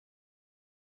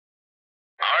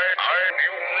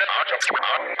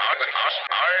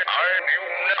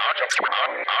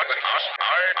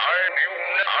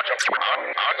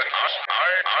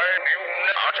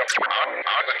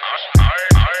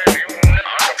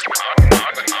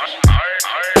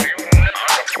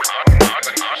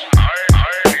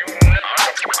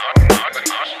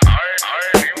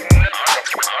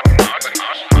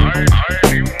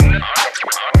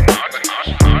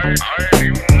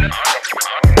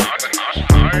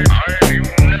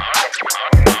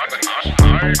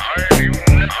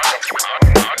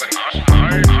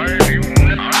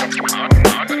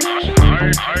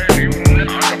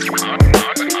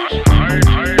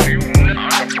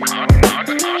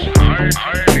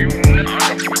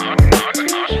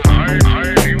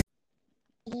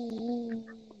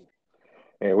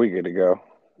Yeah, we good to go.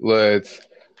 Let's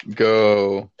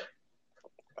go.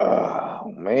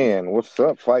 Oh man, what's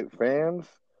up, fight fans?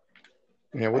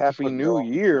 Yeah, what the Happy fuck New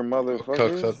Year, Cuck's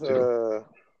motherfuckers. up to?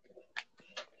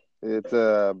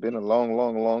 It's been a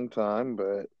long time,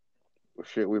 but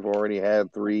shit, we've already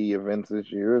had 3 events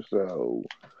this year, so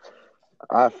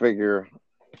I figure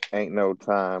ain't no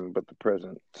time but the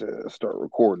present to start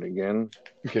recording again.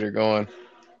 Get her going.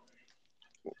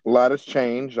 A lot has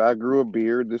changed. I grew a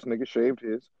beard. This nigga shaved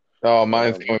his. Oh,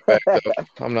 mine's coming back though.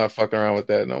 I'm not fucking around with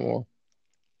that no more.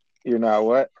 You're not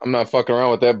what? I'm not fucking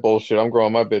around with that bullshit. I'm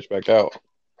growing my bitch back out.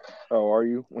 Oh, are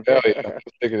you? Hell yeah, I'm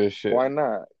sick of this shit. Why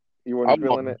not? You I wasn't want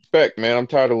feeling it? respect, man. I'm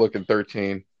tired of looking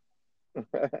 13.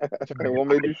 What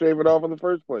made you shave it off in the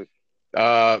first place?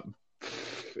 Uh,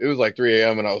 it was like 3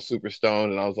 a.m. and I was super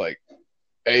stoned, and I was like,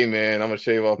 "Hey, man, I'm gonna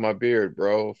shave off my beard,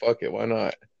 bro. Fuck it, why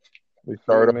not?" We Yeah,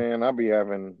 started. man, I be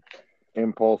having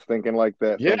impulse thinking like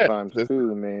that Yeah, sometimes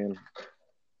too, man.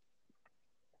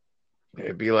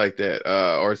 it'd be like that.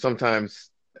 Or sometimes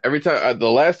every time, the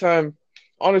last time,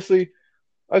 honestly,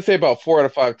 I'd say about 4 out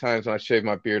of 5 times when I shave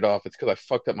my beard off, it's because I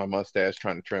fucked up my mustache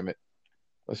trying to trim it.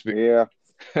 Let's be. Yeah,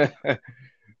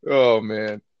 Oh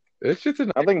man, it's just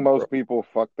a I think nightmare, bro. most people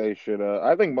fuck they shit up.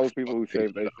 I think most people who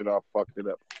shave their shit off fucked it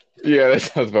up. Yeah, that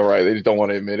sounds about right. They just don't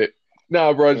want to admit it.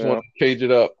 Nah, bro, I just want Yeah, to cage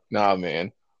it up. Nah,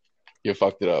 man, you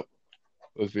fucked it up.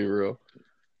 Let's be real.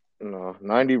 no,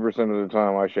 90% of the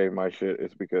time I shave my shit,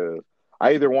 it's because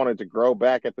I either want it to grow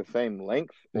back at the same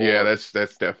length, Yeah, or that's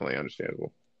definitely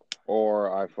understandable.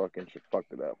 I fucking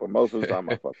fucked it up. But most of the time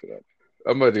I fucked it up.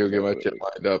 I'm about to go get my shit So,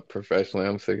 lined up professionally.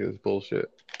 I'm sick of this bullshit.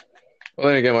 Well,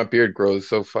 then again, my beard grows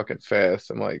so fucking fast.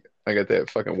 I'm like, I got that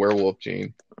fucking werewolf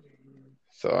gene.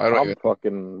 So I don't I'm even.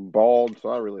 fucking bald, so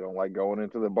I really don't like going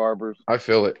into the barbers. I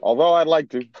feel it. Although I'd like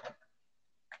to.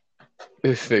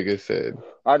 This nigga said,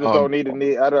 I just um, don't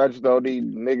need I just don't need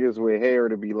niggas with hair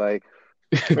to be like,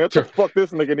 man, what the fuck this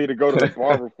nigga need to go to the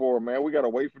barber for, man? We gotta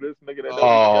wait for this nigga that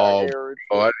don't even got oh, hair and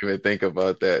bro, I shit. didn't even think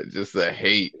about that. Just the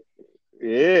hate.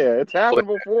 Yeah, it's happened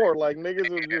before. Like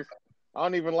niggas is just I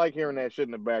don't even like hearing that shit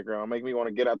in the background. Make me want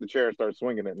to get out the chair and start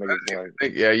swinging at niggas.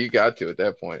 Yeah, you got to at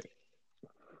that point.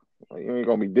 You ain't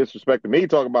gonna be disrespecting me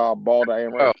talking about how bald I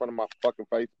am right in Oh, front of my fucking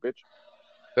face, bitch.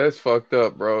 that's fucked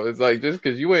up, bro. It's like just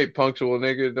because you ain't punctual,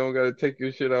 nigga, don't gotta take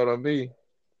your shit out on me,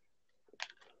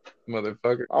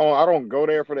 motherfucker. I don't go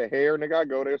there for the hair, nigga. I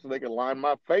go there so they can line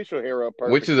my facial hair up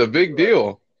Which is a perfectly. big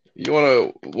deal. You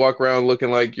want to walk around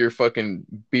looking like your fucking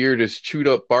beard is chewed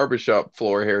up barbershop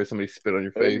floor hair. Somebody spit on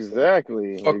your face.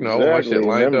 Exactly, Fuck no, I want my shit exactly.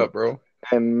 lined up, bro.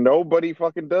 And nobody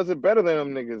fucking does it better than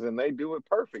them niggas, and they do it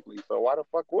perfectly. So why the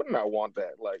fuck wouldn't I want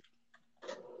that? Like,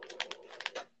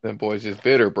 Them boys just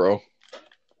bitter, bro.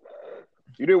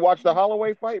 you didn't watch the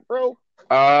Holloway fight, bro?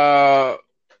 Uh,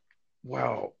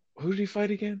 wow. Who did he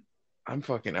fight again? I'm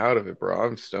fucking out of it, bro.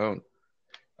 I'm stoned.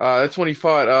 That's when he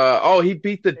fought. Oh, he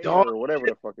beat the dog. Or whatever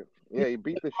the fuck. He Yeah, he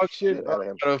beat the dog shit shit out out of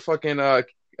him. of fucking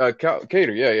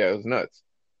Cater. Yeah, yeah, it was nuts.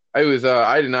 I was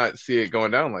I did not see it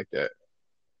going down like that.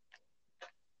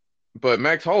 But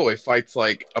Max Holloway fights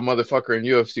like a motherfucker in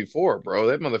UFC 4, bro.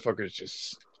 That motherfucker is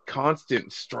just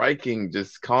constant striking,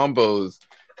 just combos.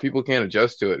 People can't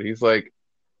adjust to it. He's like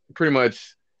pretty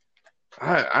much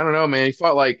I don't know, man. He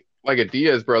fought like a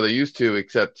Diaz brother used to,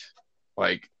 except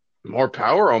like more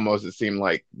power almost, it seemed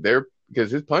like. There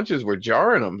because his punches were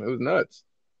jarring him. It was nuts.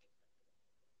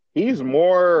 He's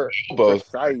more Both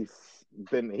precise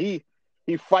than he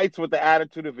fights with the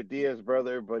attitude of a Diaz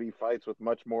brother, but he fights with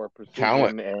much more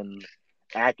talent. precision and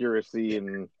accuracy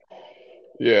and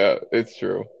Yeah, it's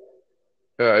true.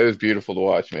 Yeah, it was beautiful to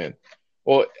watch, man.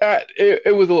 Well,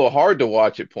 it was a little hard to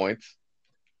watch at points.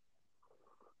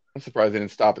 I'm surprised they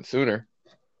didn't stop it sooner.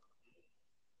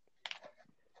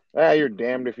 you're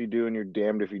damned if you do and you're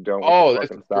damned if you don't with the Oh, that's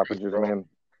fucking the truth, stoppages, bro. man.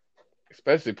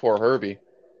 Especially poor Herbie,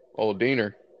 old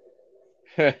Diener.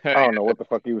 I don't know what the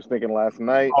fuck he was thinking last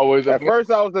night. Always a At first,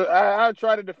 I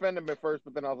tried to defend him at first,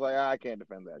 but then I was like, I can't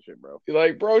defend that shit, bro.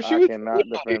 like, bro, she I was cannot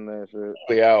defend that shit.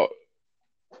 clearly out.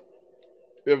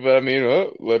 Yeah, but I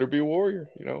mean, let her be a warrior,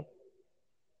 you know.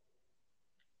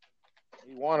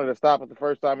 He wanted to stop it the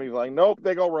first time. He was like, nope,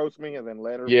 they go roast me, and then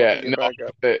let her fucking Yeah, get no, back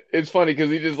up. it's funny because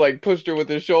he just like pushed her with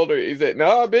his shoulder. He said,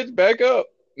 "Nah, bitch, back up.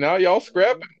 Now y'all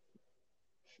scrapping.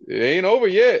 It ain't over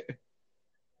yet."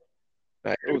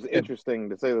 I It was interesting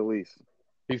to say the least.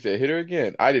 He said, "Hit her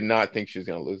again." I did not think she was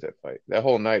gonna lose that fight. That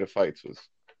whole night of fights was.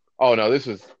 Oh no, this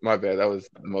was my bad. That was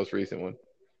the most recent one.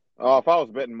 Oh, if I was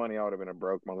betting money, I would have been a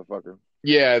broke motherfucker.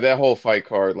 Yeah, that whole fight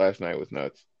card last night was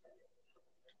nuts.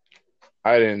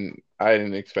 I didn't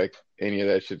expect any of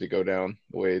that shit to go down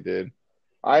the way it did.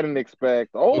 I didn't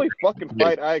expect. The only fucking Yes.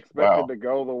 fight I expected Wow. to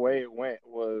go the way it went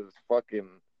was fucking.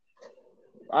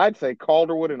 I'd say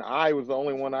Calderwood and I was the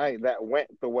only one I that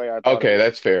went the way I thought it Okay, would.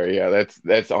 that's fair. Yeah,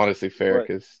 that's honestly fair But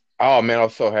because oh man, I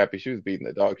was so happy she was beating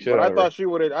the dog shit but out I of her. thought she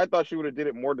would have. I thought she would have did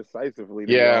it more decisively, to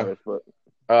be Yeah, honest. But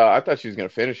I thought she was gonna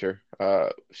finish her.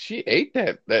 She ate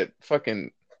that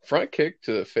fucking front kick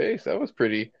to the face. That was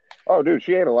pretty. oh, dude,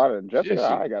 she ate a lot of Yeah, Jessica. she.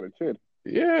 I got it too.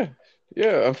 Yeah, yeah.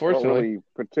 I don't Unfortunately, really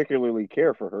particularly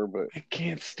care for her, but I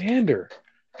can't stand her.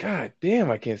 God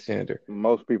damn, I can't stand her.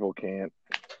 most people can't.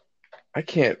 I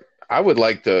can't. I would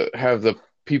like to have the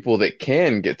people that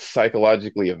can get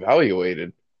psychologically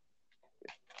evaluated.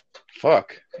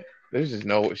 Fuck. There's just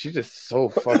no. She's just so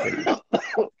fucking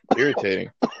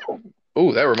irritating.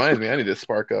 Oh, that reminds me. I need to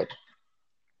spark up.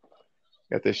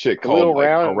 Got this shit called like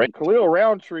a rank. Khalil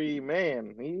Roundtree,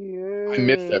 man, I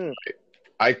missed that.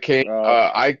 I came.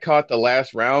 I caught the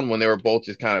last round when they were both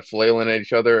just kind of flailing at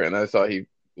each other, and I saw he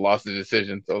lost the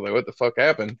decision. So I was like, "What the fuck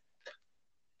happened?"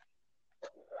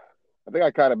 I think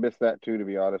I kind of missed that too, to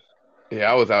be honest. Yeah,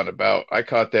 I was out and about. I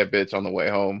caught that bitch on the way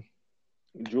home.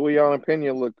 Juliana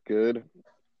Pena looked good.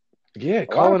 Yeah, A lot of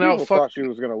calling out people fuck, thought she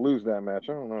was going to lose that match.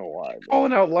 I don't know why, but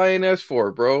calling out Lioness for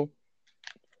her, bro.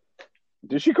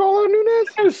 did she call out Nunes?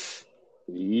 Yes.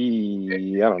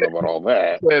 I don't know about all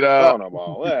that. Said, I don't know about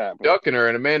all that, but ducking her,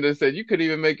 and Amanda said you could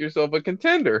even make yourself a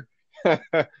contender.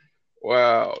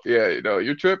 Wow. Yeah,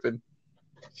 you're tripping.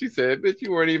 She said, "Bitch,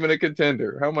 you weren't even a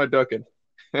contender. How am I ducking?"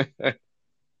 I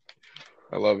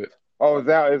love it. oh, is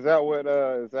that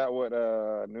what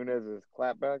Nunes's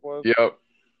clapback was? Yep.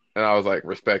 And I was like,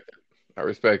 respect it. I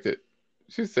respect it.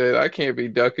 She said, I can't be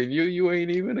ducking you. You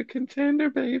ain't even a contender,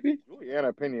 baby.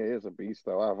 Juliana Pena is a beast,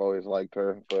 though. I've always liked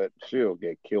her, but she'll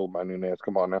get killed by Nunes.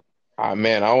 Come on now. Ah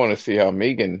man, I want to see how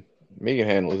Megan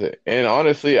handles it. And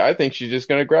honestly, I think she's just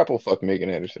gonna grapple fuck Megan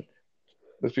Anderson.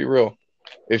 Let's be real.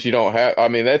 If she don't have, I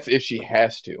mean, that's if she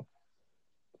has to.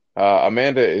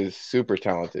 Amanda is super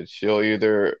talented. She'll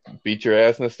either beat your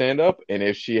ass in a stand up, and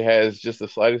if she has just the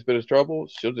slightest bit of trouble,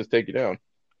 she'll just take you down.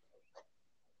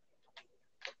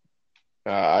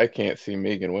 I can't see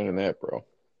Megan winning that, bro.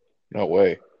 No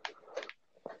way.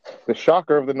 The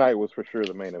shocker of the night was for sure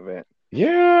the main event. I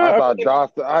Yeah, I thought mean,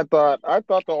 I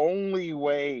thought the only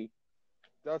way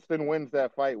Dustin wins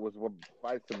that fight was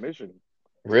by submission.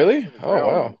 really? In the Oh ground.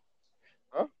 wow.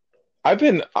 Huh?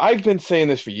 I've been saying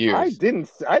this for years. I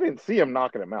didn't see him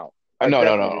knocking him out. I No, no,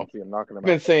 definitely no, no. didn't see him knocking I've him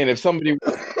been out. saying if somebody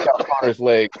got Connor's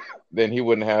leg, then he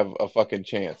wouldn't have a fucking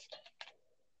chance.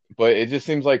 But it just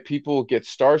seems like people get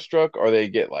starstruck or they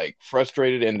get like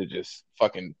frustrated into just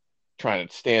fucking trying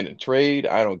to stand and trade.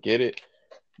 I don't get it.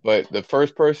 But the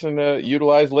first person to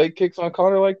utilize leg kicks on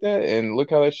Connor like that, and look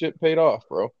how that shit paid off,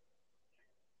 bro.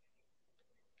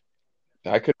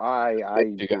 I could. I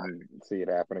didn't see it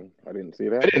happening. I didn't see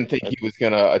it I didn't happening. think he was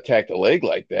gonna attack the leg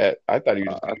like that. I thought he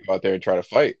was just I, gonna go out there and try to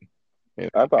fight. You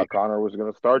I know? thought Connor was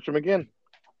going to starch him again.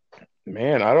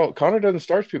 Man, I don't. Connor doesn't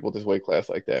starch people this weight class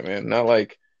like that, man. Not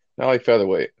like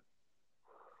featherweight.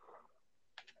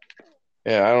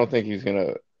 Yeah, I don't think he's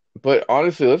gonna. But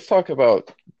honestly, let's talk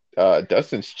about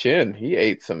Dustin's chin. He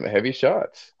ate some heavy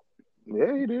shots.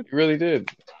 Yeah, he did. He really did.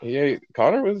 He ate.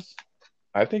 Connor was.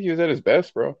 I think he was at his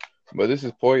best, bro. But this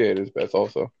is Poirier at his best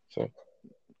also. So,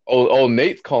 old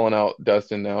Nate's calling out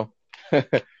Dustin now.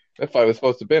 That fight was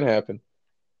supposed to been happen.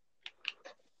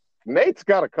 Nate's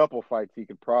got a couple fights he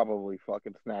could probably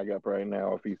fucking snag up right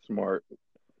now if he's smart.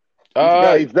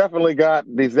 Uh, He's definitely got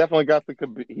him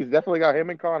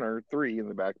and Connor 3 in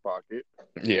the back pocket.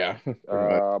 yeah, pretty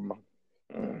much.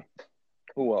 Um,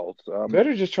 who else?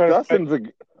 Better just try to fight. Dustin's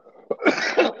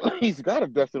he's got a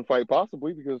Dustin fight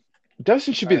possibly because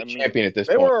Dustin should be I the mean champion at this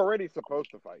they point. were already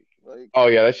supposed to fight. Like, Oh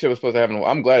yeah, that shit was supposed to happen.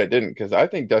 I'm glad it didn't because I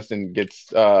think Dustin beats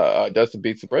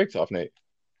the brakes off Nate.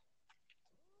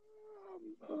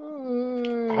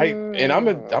 I and I'm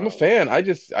a fan. I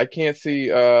can't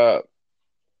see.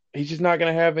 he's just not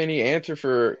gonna have any answer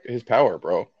for his power,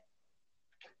 bro.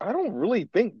 I don't really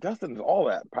think Dustin's all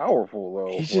that powerful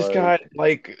though. He's just Like, got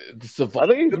like the I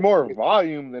think he's survival. more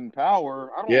volume than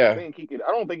power. I don't Yeah, think he could.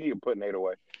 I don't think he could put Nate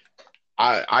away.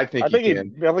 I think he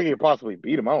can. I think he could possibly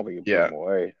beat him. I don't think he could put Yeah, him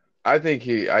away. I think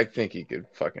he could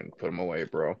fucking put him away,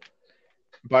 bro.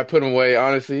 By put him away,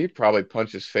 honestly, he'd probably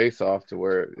punch his face off to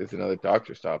where it's another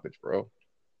doctor stoppage, bro.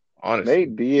 Honestly,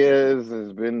 Nate Diaz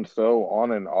has been so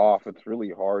on and off. It's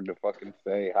really hard to fucking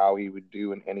say how he would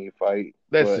do in any fight.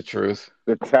 that's the But truth.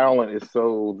 the talent is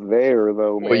so there,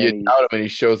 though, Well, you man. doubt him and he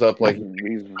shows up like,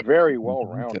 He's very you well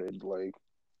rounded. Like,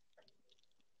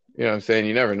 know what I'm saying?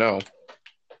 You never know.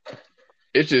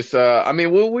 It's just, I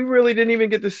mean, well, we really didn't even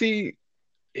get to see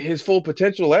his full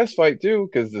potential last fight too,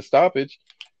 because the stoppage.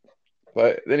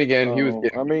 But then again, he was oh,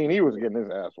 getting, I mean, he was getting his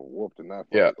ass whooped in that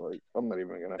yeah, fight. Like, I'm not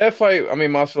even gonna. that fight. I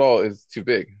mean, Masvidal is too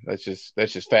big. That's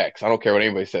just facts. I don't care what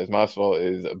anybody says. Masvidal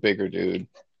is a bigger dude,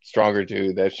 stronger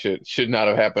dude. That should not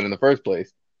have happened in the first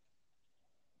place.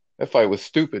 That fight was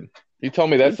stupid. You tell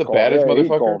me He that's the called. baddest Yeah,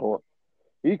 motherfucker?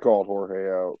 he called Jorge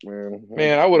out, man.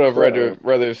 Man, I would have That,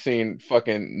 rather seen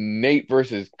fucking Nate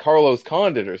versus Carlos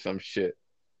Condit or some shit.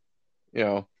 You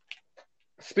know,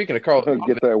 speaking of Carlos get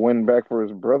Condit, that win back for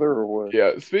his brother or what?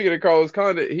 yeah, speaking of Carlos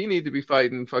Condit, he need to be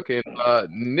fighting fucking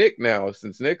Nick now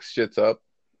since Nick's shit's up.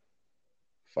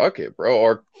 Fuck it, bro.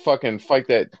 Or fucking fight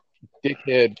that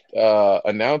dickhead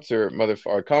announcer,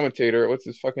 motherfucker, commentator. What's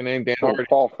his fucking name? Dan Oh, Hardy.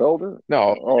 Paul Felder.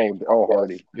 No,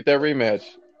 Hardy. get that rematch.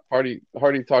 Hardy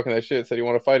talking that shit. Said he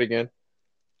want to fight again.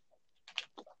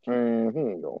 Man, he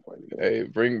ain't gonna fight again. Hey,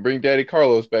 bring Daddy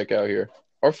Carlos back out here.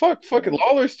 Or fucking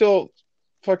Lawler's still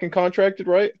fucking contracted,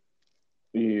 right?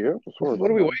 Yeah, as far as I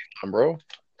What are we know. waiting on, bro?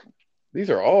 These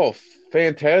are all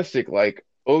fantastic, like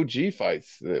OG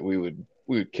fights that we would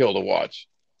kill to watch.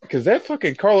 Because that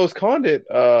fucking Carlos Condit,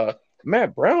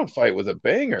 Matt Brown fight was a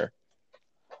banger.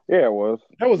 Yeah, it was.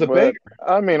 That was a banger.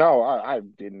 But I mean, I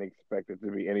didn't expect it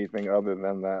to be anything other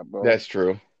than that, bro. That's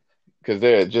true. Because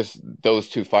they're just those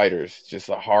two fighters, just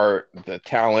the heart, the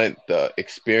talent, the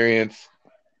experience.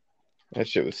 That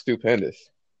shit was stupendous.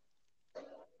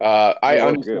 It I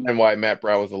was good. understand why Matt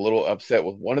Brown was a little upset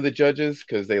with one of the judges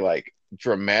because they like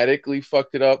dramatically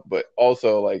fucked it up, but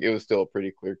also like it was still a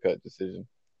pretty clear cut decision.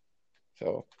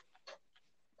 So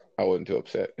I wasn't too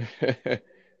upset.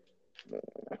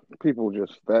 People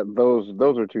just that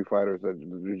those are two fighters that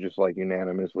are just like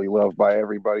unanimously loved by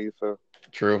everybody. So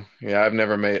True. Yeah, I've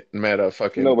never met a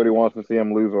fucking nobody wants to see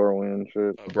him lose or win.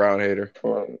 Shit, Brown hater.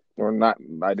 or not.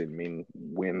 I didn't mean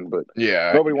win, but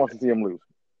Yeah, nobody wants to see him lose.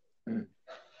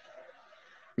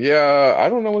 yeah. I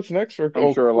don't know what's next for. I'm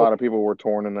Oh, sure a cool. lot of people were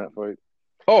torn in that fight.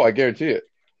 Oh, I guarantee it.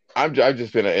 I've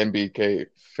just been an MBK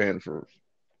fan for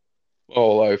my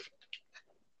whole life.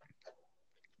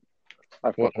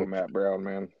 I Well, fuck with Matt Brown,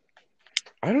 man.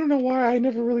 I don't know why I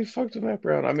never really fucked with Matt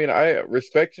Brown. I mean, I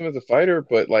respect him as a fighter,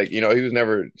 but like, he was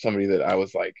never somebody that I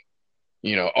was like,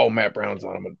 oh, Matt Brown's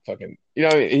on him and fucking,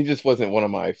 he just wasn't one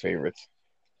of my favorites.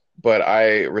 But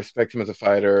I respect him as a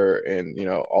fighter and,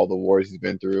 all the wars he's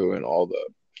been through and all the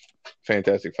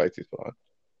fantastic fights he's put on.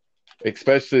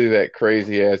 Especially that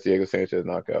crazy ass Diego Sanchez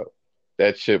knockout.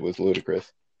 That shit was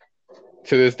ludicrous.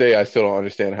 To this day, I still don't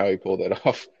understand how he pulled that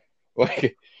off.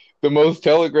 Like the most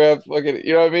telegraphed fucking,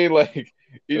 you know what I mean? Like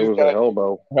he It just was kind a of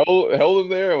elbow. held him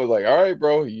there and was like, "All right,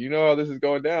 bro, you know how this is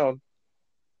going down."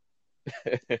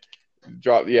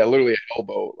 Drop, yeah, literally an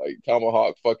elbow, like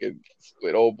tomahawk, fucking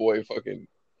split old boy, fucking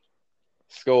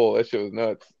skull. That shit was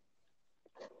nuts.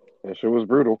 That shit was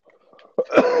brutal.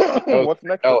 That was What's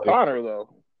next for fatality. Connor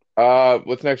though?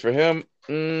 What's next for him?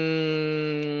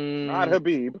 Not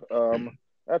Habib.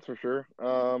 That's for sure.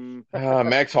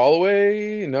 Max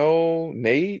Holloway? No.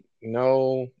 Nate?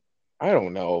 No. I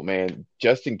don't know, man.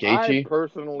 Justin I Gaethje?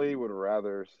 personally would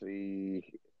rather see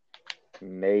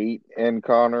Nate and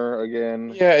Connor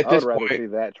again. Yeah, at I would this rather point, see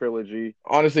that trilogy.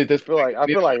 honestly, at this point, I neither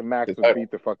feel one like Max wants the would title.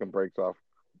 beat the fucking brakes off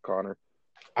Connor.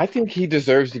 I think he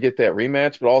deserves to get that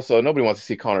rematch, but also nobody wants to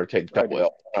see Connor take I double do.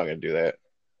 L. They're not going to do that.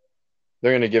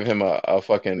 They're going to give him a The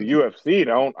fucking, UFC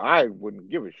don't. I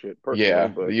wouldn't give a shit personally, yeah,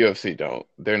 but the UFC don't.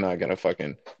 They're not going to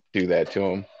fucking do that to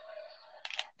him.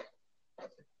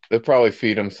 They'll probably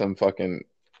feed him some fucking,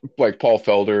 like Paul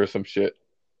Felder or some shit.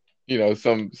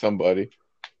 Somebody.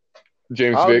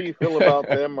 James how do Vick. you feel about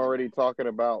them already talking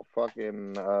about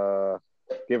fucking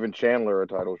giving Chandler a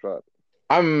title shot?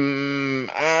 I'm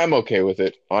okay with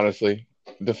it, honestly.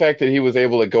 The fact that he was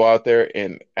able to go out there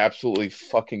and absolutely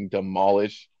fucking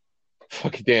demolish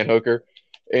fucking Dan Hooker,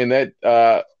 and that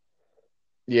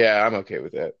yeah, I'm okay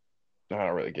with that. I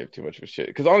don't really give too much of a shit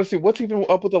because honestly, what's even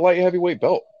up with the light heavyweight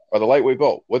belt? or the lightweight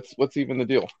belt? What's even the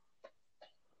deal?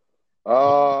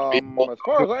 As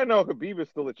far as I know, Khabib is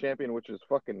still a champion, which is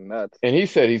fucking nuts. And he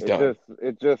said he's It done. just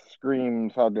it just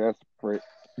screams how desperate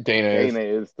Dana is. Dana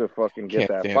is to fucking get Can't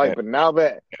that stand fight. that. But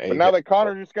now that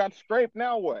Connor just got scraped,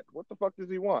 now what? What the fuck does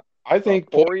he want? I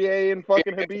think Poirier and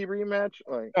fucking Khabib rematch?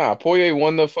 Like, Poirier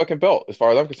won the fucking belt. As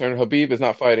far as I'm concerned, Habib is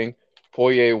not fighting.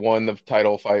 Poirier won the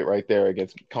title fight right there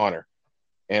against Connor.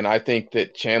 And I think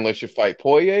that Chandler should fight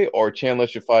Poirier or Chandler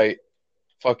should fight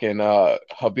fucking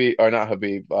Habib or not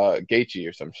Habib, Gaethje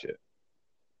or some shit.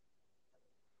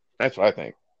 That's what I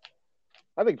think.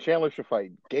 I think Chandler should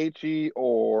fight Gaethje,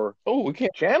 or Oh, we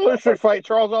can't Chandler should fight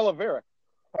Charles Oliveira.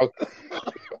 fight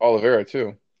Oliveira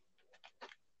too.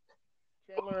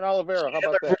 Chandler and Oliveira, how Chandler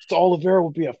about that? versus Oliveira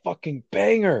would be a fucking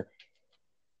banger.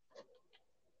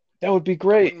 That would be I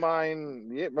great. wouldn't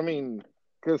mind. Yeah, I mean,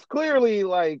 because clearly,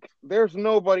 like, there's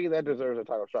nobody that deserves a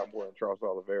title shot more than Charles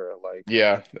Oliveira. Like,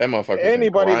 Yeah, that motherfucker's been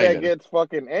anybody that grinding. gets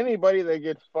fucking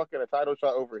a title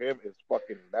shot over him is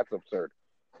fucking, that's absurd.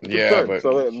 It's Yeah, absurd.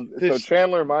 but So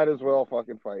Chandler might as well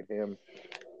fucking fight him.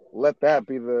 Let that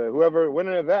be whoever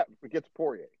winner of that gets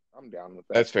Poirier. I'm down with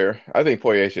that. that's fair. I think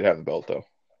Poirier should have the belt though.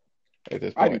 At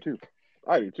this I do point, too.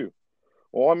 I do too.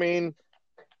 Well, I mean,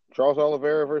 Charles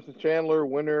Oliveira versus Chandler,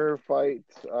 winner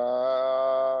fights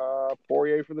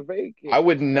Poirier for the vacant. I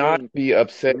would I not mean, be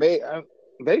upset.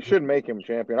 they should make him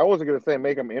champion. I wasn't gonna say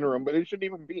make him interim, but it shouldn't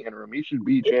even be interim. He should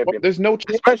be champion, There's no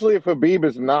chance especially if Habib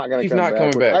is not gonna he's come not back, coming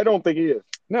which back. I don't think he is.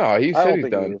 No, he I said don't he's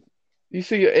think he done. is. You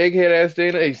see your egghead ass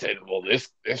Dana? He said, "Well, this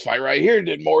fight right here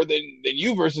did more than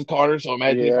you versus Connor. So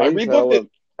imagine if Yeah, I he's rebooked it."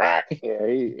 hella. Yeah,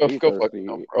 he Go fuck thirsty.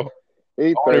 yourself, bro. He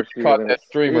I wonder if you thirstier caught than that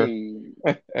streamer.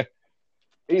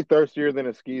 he thirstier than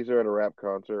a skeezer at a rap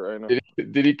concert right now.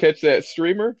 Did he catch that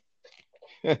streamer?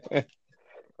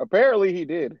 Apparently, he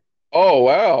did. Oh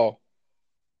wow,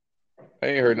 I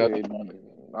ain't heard nothing. And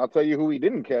I'll tell you who he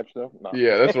didn't catch though. No.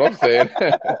 Yeah, that's what I'm saying.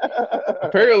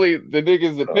 Apparently, the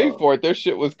niggas that paid for it, their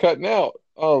shit was cutting out.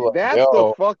 Oh, like, That's the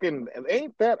yo, fucking,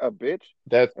 ain't that a bitch?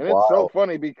 that's And it's so wild.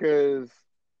 funny because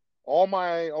all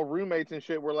my roommates and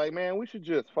shit were like, man, we should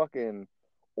just fucking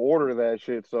order that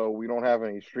shit so we don't have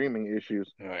any streaming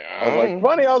issues. Like, I was like,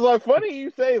 funny. I was like, funny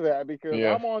you say that because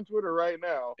yeah, I'm on Twitter right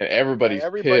now, and and everybody's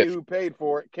everybody pissed. who paid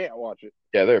for it can't watch it.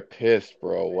 Yeah, they're pissed,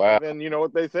 bro. Wow. And then you know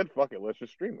what they said? Fuck it, let's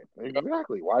just stream it.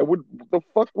 Exactly. Why would the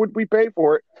fuck would we pay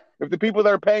for it if the people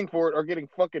that are paying for it are getting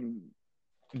fucking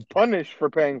punished for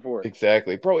paying for it?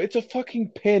 Exactly, bro. It's a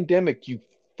fucking pandemic, you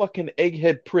fucking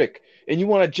egghead prick, and you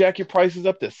want to jack your prices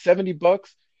up to $70?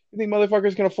 You think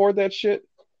motherfuckers can afford that shit?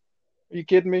 Are you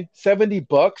kidding me?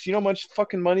 $70? You know how much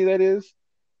fucking money that is?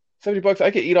 $70. I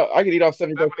could eat off. I could eat off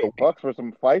 $70 a week. $70 for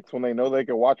some fights when they know they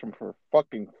can watch them for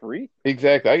fucking free.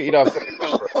 Exactly. I could eat off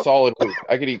 $70 for a solid week.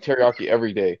 I could eat teriyaki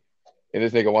every day, and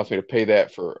this nigga wants me to pay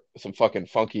that for some fucking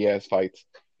funky ass fights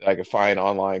that I could find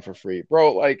online for free,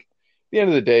 bro. Like, at the end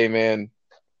of the day, man.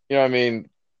 You know what I mean?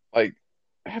 Like,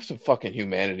 have some fucking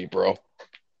humanity, bro.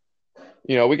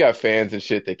 You know, we got fans and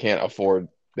shit that can't afford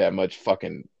that much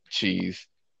fucking cheese.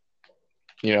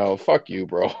 You know, fuck you,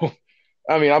 bro.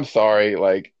 I mean, I'm sorry.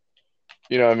 Like,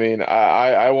 you know what I mean?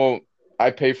 I won't.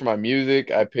 I pay for my music.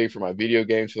 I pay for my video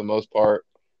games for the most part.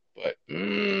 But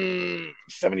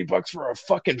 $70 for a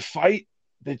fucking fight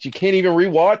that you can't even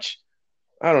rewatch?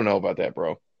 I don't know about that,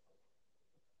 bro.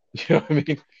 You know what I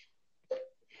mean?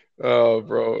 Oh,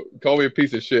 bro, call me a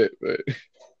piece of shit, but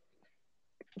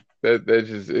that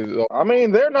just is. I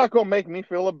mean, they're not gonna make me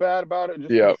feel bad about it just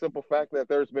for Yeah. the simple fact that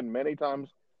there's been many times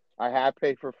I have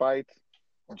paid for fights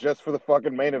just for the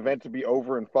fucking main event to be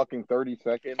over in fucking 30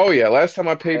 seconds. Oh yeah, last time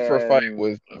I paid for a fight And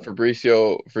was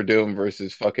Fabricio Verdum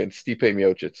versus fucking Stipe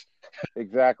Miocic. That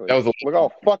exactly. was Look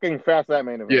how fucking fast that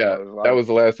main event yeah, that was. was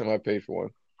the last time I paid for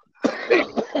one.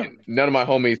 None of my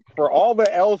homies. For all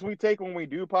the L's we take when we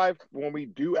do pipe, when we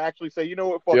do actually say, you know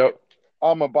what, fuck Yep. it,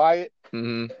 I'm gonna buy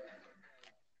it.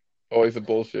 Always a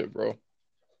bullshit, bro. The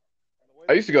way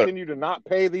I they used to go. continue to not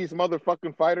pay these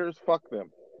motherfucking fighters, fuck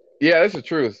them. Yeah, that's the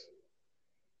truth.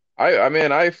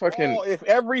 I fucking. If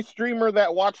every streamer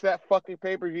that watched that fucking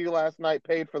pay-per-view last night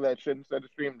paid for that shit instead of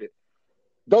streamed it,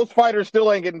 those fighters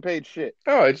still ain't getting paid shit.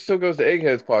 Oh, it still goes to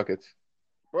Egghead's pockets.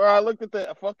 Bro, I looked at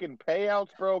the fucking payouts,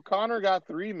 bro. Connor got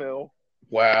 3 mil.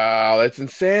 Wow, that's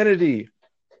insanity.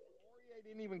 Poirier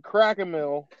didn't even crack a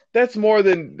mil. That's more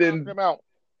Knocked than him out.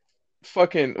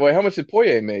 fucking. Wait, how much did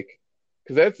Poirier make?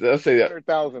 Because let's say that.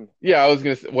 800,000. Yeah, I was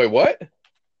gonna say. Wait, what?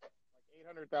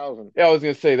 800,000. Yeah, I was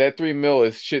gonna say that 3 mil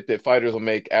is shit that fighters will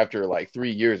make after like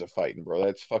 3 years of fighting, bro.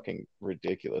 That's fucking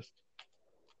ridiculous.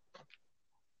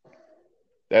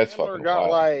 That's Chandler fucking got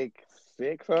wild. like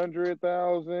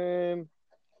 600,000.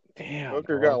 Damn,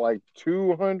 Hooker got bro. like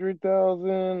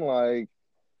 200,000.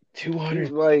 Two He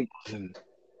hundred like thousand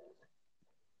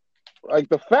like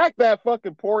the fact that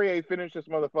fucking Poirier finished this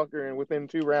motherfucker and within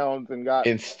 2 rounds and got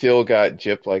and still got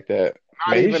gypped like that.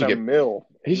 not Man, even a mil,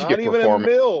 he should not get even a performance.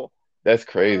 mil. That's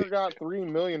Hooker crazy. got 3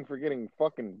 million for getting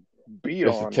fucking beat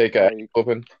Just to on. take a Like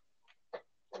open.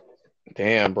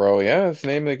 Damn, bro. Yeah, that's the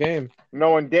name of the game.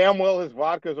 knowing damn well his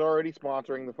vodka's already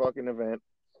sponsoring the fucking event.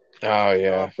 Oh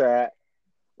yeah. Stop that.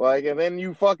 Like, and then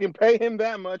you fucking pay him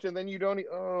that much, and then you don't.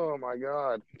 Oh my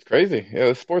god, It's crazy. Yeah,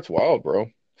 the sport's wild, bro.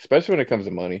 Especially when it comes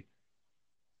to money.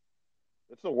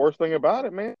 it's the worst thing about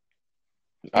it, man.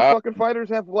 These Uh, fucking fighters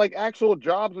have like actual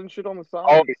jobs and shit on the oh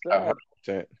side. It's yeah,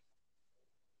 sad.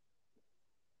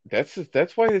 100%.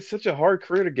 That's why it's such a hard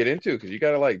career to get into because you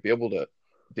got to like be able to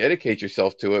dedicate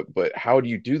yourself to it. But how do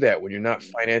you do that when you're not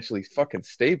financially fucking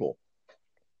stable?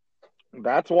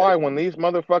 That's why when these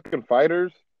motherfucking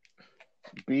fighters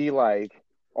be like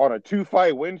on a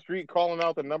 2-fight win streak, calling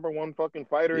out the number one fucking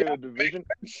fighter Yeah, in the division,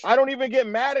 I don't even get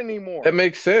mad anymore. that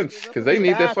makes sense Because that's because what they you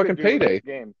need that have to fucking do in this payday.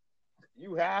 game.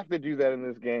 You have to do that in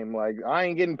this game. Like I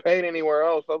ain't getting paid anywhere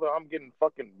else, other I'm getting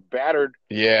fucking battered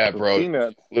Yeah, for bro.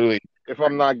 peanuts Literally. if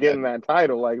I'm not getting that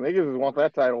title. Like niggas just want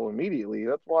that title immediately.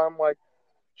 That's why I'm like,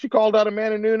 she called out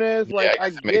Amanda Nunes. Yeah, Like I I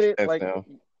guess it get makes it. sense Like now.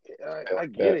 I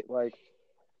Like get that. it. Like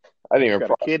I didn't she's even got a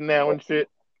process kid now and shit.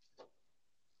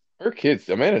 her kids.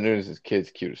 Amanda Nunes'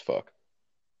 kid's cute as fuck.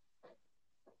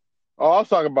 Oh, I was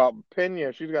talking about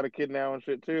Pena. She's got a kid now and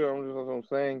shit too. I'm just that's what I'm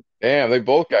saying. Damn, they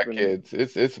both She's got been kids.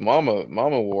 It's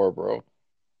mama war, bro.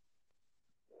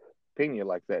 Pena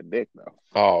likes that dick though.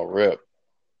 Oh, rip.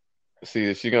 See,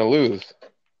 is she gonna lose?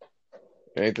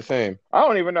 It ain't the same. I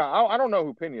don't even know. I don't know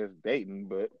who Pena is dating,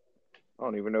 but I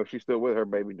don't even know if she's still with her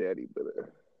baby daddy. But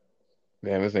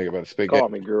Damn, this nigga about to spit game. call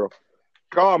me, girl.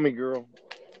 Call me, girl.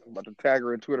 I'm about to tag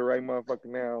her in Twitter right motherfucking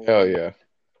now. Hell yeah.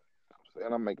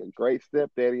 And I'm making great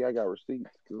stepdaddy. I got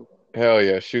receipts too. Hell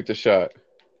yeah. Shoot the shot.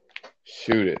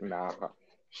 Shoot it. Nah,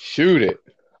 Shoot it.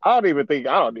 I don't even think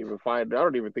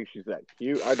she's that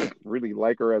cute. I just really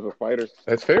like her as a fighter.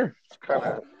 That's fair.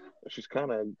 She's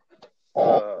kind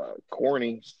of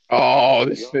corny. Oh, To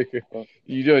be this nigga. honest.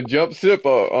 You done jump sip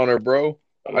on her, bro.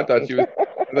 I Nah, thought you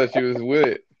was with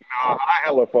it. I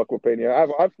hella fuck with Pena.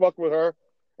 I've fucked with her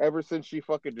ever since she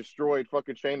fucking destroyed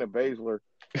fucking Shayna Baszler.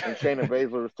 And Shayna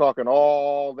Baszler was talking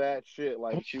all that shit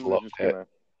like Don't she you was love just that? gonna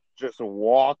just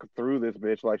walk through this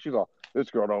bitch. Like she's all, this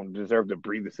girl don't deserve to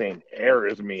breathe the same air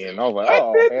as me. And I was like, What,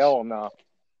 oh bitch? hell no.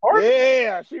 Hard?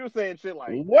 Yeah, she was saying shit like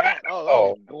that. I Wow.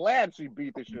 was glad she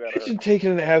beat the shit out of her. Imagine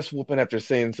taking an ass whooping after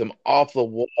saying some off the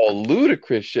wall,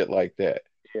 ludicrous shit like that.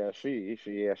 Yeah, she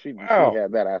Wow.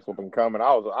 had that ass whooping coming.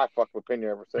 I fucked with Pena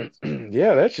ever since.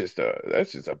 Yeah, that's just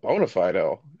a bona fide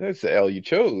L. That's the L you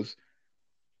chose.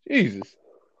 Jesus.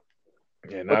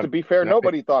 Yeah, But to not be fair, not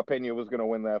nobody thought Pena was gonna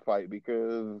win that fight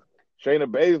because Shayna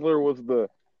Baszler was the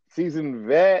seasoned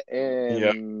vet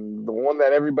yeah. and the one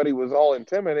that everybody was all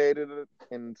intimidated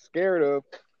and scared of.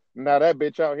 Now that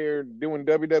bitch out here doing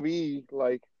WWE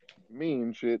like me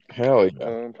and shit. Hell yeah.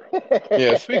 Um,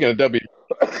 Yeah, speaking of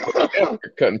Chandler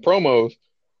cutting promos,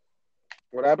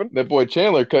 what happened? that boy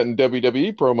Chandler cutting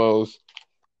WWE promos.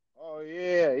 Oh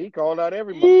yeah, he called out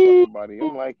every Ooh. motherfucking body.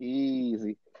 I'm like,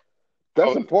 easy. Oh,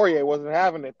 Dustin Poirier wasn't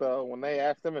having it though when they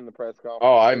asked him in the press oh,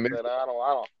 conference. I They missed said, I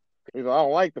don't. He's like, I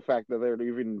don't like the fact that they're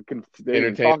even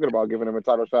entertainment. talking about giving him a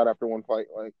title shot after one fight.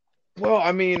 Like, Well,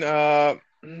 I mean,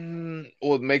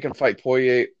 well, make him fight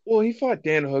Poirier. Well, he fought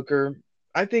Dan Hooker.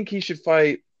 I think he should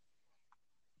fight.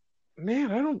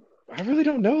 Man, I really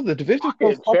don't know. The division's so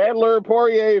fucking fucking. Chandler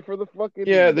Poirier for the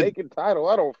Yeah, fucking vacant title.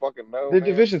 I don't fucking know, the man.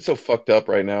 division's so fucked up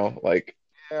right now. Like,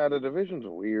 Yeah, the division's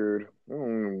weird. I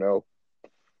don't even know.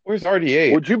 where's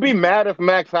RDA? Would you be mad if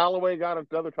Max Holloway got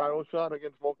another title shot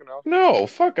against Volkanovski? No,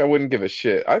 fuck, I wouldn't give a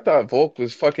shit. I thought Volk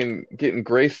was fucking getting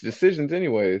grace decisions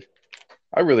anyways.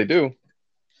 I really do.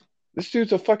 This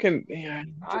dude's a fucking. Yeah,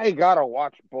 I gotta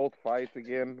watch both fights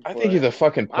again, I think he's but a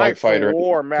fucking I point fighter.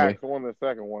 swore Max won the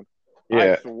second one. I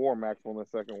Yeah, swore Max won the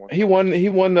second one. he won. He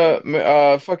won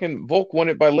the fucking Volk won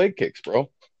it by leg kicks, bro.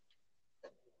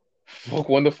 Volk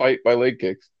won the fight by leg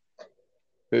kicks.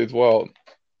 It's wild.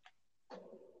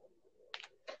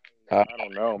 Uh, I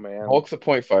don't know, man. Volk's a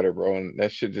point fighter, bro, and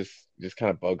that shit just kind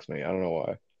of bugs me. I don't know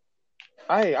why.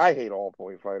 I hate all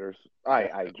point fighters.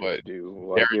 I But just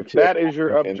do. Like Darren if Till, that is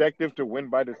your and objective to win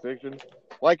by decision,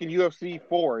 like in UFC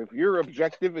 4, if your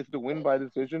objective is to win by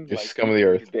decision, you're like scum of the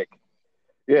earth. your dick.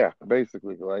 Yeah,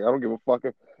 basically. Like I don't give a fuck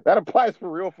if that applies for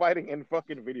real fighting and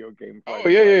fucking video game Oh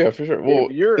fighting. yeah, yeah, Like yeah, for sure. if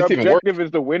Well, your it's even worse. objective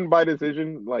is to win by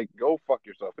decision, like go fuck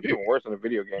yourself. It's Yeah, even worse in a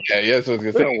video game. yeah. So I was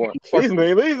gonna They say, don't want you fuck, these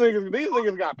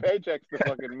niggas got paychecks to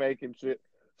fucking make and shit.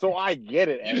 So I get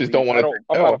it you at just don't least. want to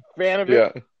I'm take not a L. fan of it.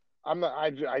 Yeah, I'm not. I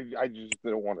just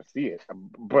don't want to see it.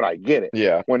 But I get it.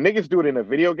 yeah. When niggas do it in a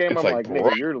video game, It's I'm like, like, bro,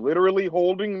 nigga, you're literally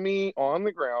holding me on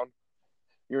the ground.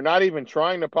 You're not even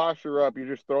trying to posture up. You're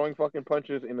just throwing fucking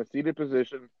punches in a seated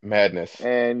position, madness.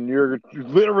 and you're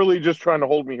literally just trying to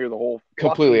hold me here the whole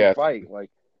Completely fucking ass. fight. Like,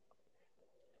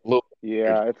 Little weird.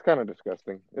 yeah, it's kind of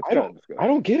disgusting. It's I kind don't, of I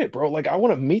don't disgusting. get it, bro. Like, I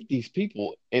want to meet these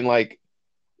people and like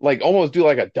almost do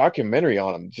like a documentary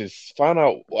on them. Just find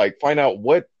out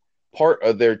what part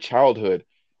of their childhood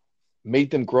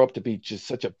made them grow up to be just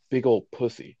such a big old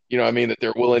pussy. You know what I mean? That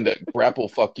they're willing to grapple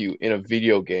fuck you in a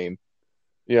video game.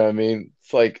 You know what I mean?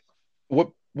 It's like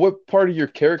what part of your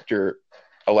character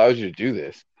allows you to do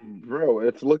this? Bro,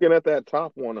 it's looking at that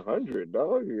top 100,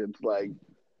 dog. It's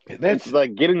That's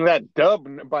like getting that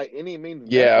dub by any means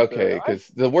yeah, necessary. okay, because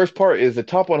the worst part is the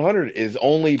top 100 is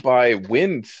only by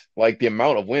wins, like the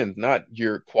amount of wins, not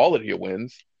your quality of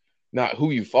wins, not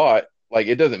who you fought. Like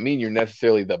it doesn't mean you're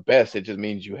necessarily the best. It just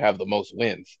means you have the most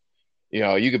wins. You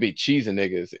know, you could be cheesing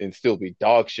niggas and still be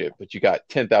dog shit, but you got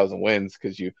 10,000 wins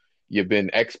because you've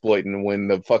been exploiting when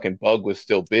the fucking bug was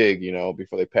still big, you know,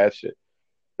 before they patched it.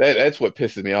 That's what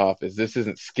pisses me off is this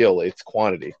isn't skill, it's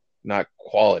quantity, not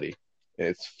quality.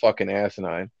 It's fucking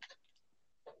asinine.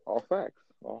 All facts.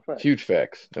 All facts. Huge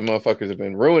facts. The motherfuckers have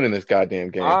been ruining this goddamn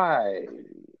game. I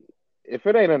if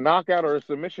it ain't a knockout or a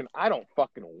submission, I don't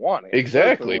fucking want it.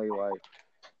 Exactly. Personally, like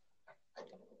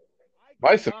I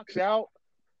My get knocked submission. out,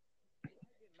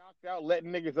 knocked out,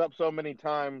 letting niggas up so many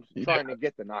times Yeah, trying to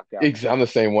get the knockout. I'm the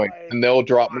same way. Like, And they'll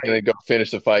drop me and why? then go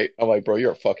finish the fight. I'm like, bro,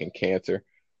 you're a fucking cancer.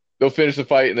 They'll finish the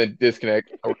fight and then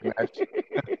disconnect. No rematch.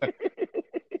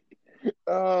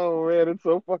 Oh man, it's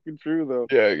so fucking true though.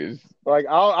 Yeah, it's, Like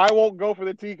I won't go for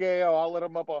the TKO. I'll let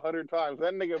him up 100 times.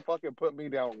 That nigga fucking put me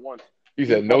down once. he He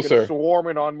was said, no, fucking sir.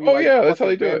 swarming on me Oh like yeah, that's how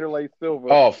they fucking do it. Vanderlei Silva.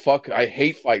 Oh fuck, I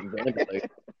hate fighting Vandalay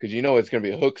because you know it's gonna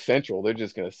be hook central. They're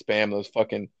just gonna spam those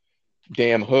fucking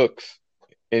damn hooks,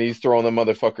 and he's throwing them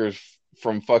motherfuckers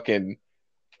from fucking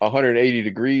 180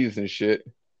 degrees and shit.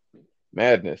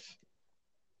 Madness.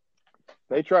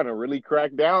 They trying to really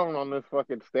crack down on this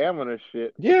fucking stamina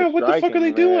shit with the Yeah, what the fuck are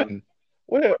they striking, man. doing?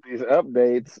 What? A, With these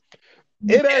updates,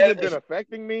 it yeah, hasn't been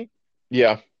affecting me.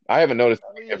 yeah, I haven't noticed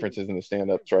any Honestly, differences in the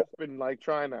stand-ups. I've Right? just been like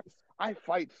trying to. I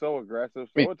fight so aggressive,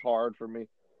 Me. so it's hard for me.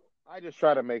 I just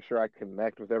try to make sure I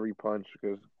connect with every punch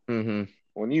because Mm-hmm.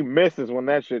 when you miss is when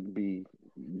that should be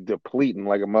depleting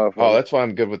like a Oh, motherfucker. that's why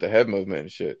I'm good with the head movement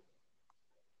and shit.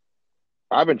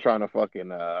 I've been trying to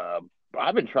fucking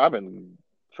I've been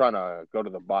trying to go to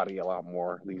the body a lot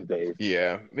more these days.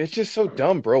 Yeah, it's just so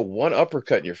dumb, bro. One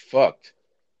uppercut and you're fucked.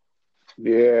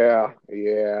 Yeah,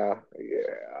 yeah,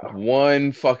 yeah.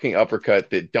 One fucking uppercut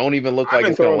that don't even look I've like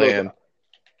been it's gonna throwing those land.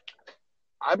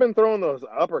 I've been throwing those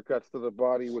uppercuts to the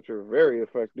body, which are very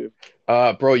effective.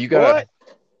 Bro, you gotta.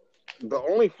 But the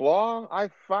only flaw I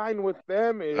find with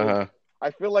them is Uh-huh. I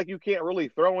feel like you can't really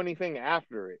throw anything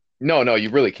after it. No, no, you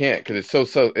really can't because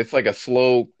it's so. It's like a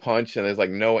slow punch and there's like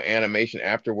no animation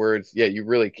afterwards. Yeah, you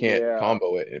really can't Yeah.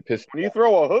 combo it. It pisses When me you off.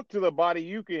 throw a hook to the body,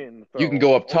 you can You can throw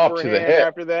go an up top to the overhand head.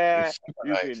 after that. It's super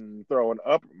You nice. can throw an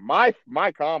up. My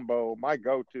combo, my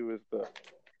go to is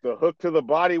the hook to the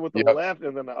body with the Yep, left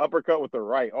and then the uppercut with the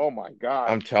right. Oh my god!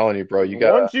 I'm telling you, bro. Because You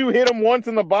gotta. once you hit them once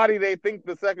in the body, they think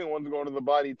the second one's going to the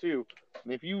body too.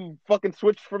 And if you fucking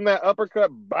switch from that uppercut,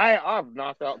 bam, I've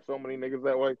knocked out so many niggas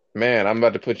that way. Man, I'm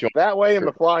about to put you on. That way and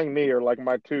the flying knee are like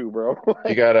my two, bro. You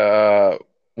Like, gotta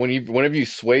whenever you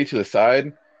sway to the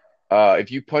side,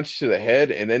 if you punch to the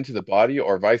head and then to the body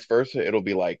or vice versa, it'll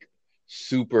be like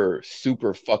super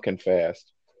super fucking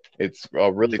fast. It's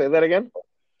really say that again.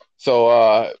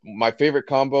 so. My favorite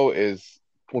combo is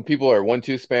when people are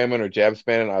 1-2 spamming or jab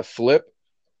spamming. I slip,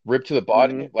 rip to the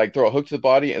body, Mm-hmm. like throw a hook to the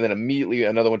body, and then immediately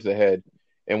another one to the head.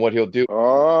 And what he'll hook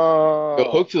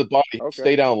Oh, to the body, okay.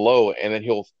 stay down low, and then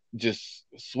he'll just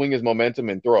swing his momentum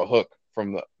and throw a hook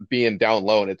from being down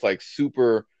low, and it's like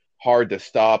super hard to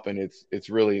stop, and it's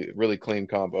really really clean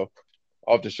combo.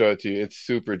 I'll have to show it to you. It's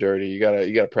super dirty. You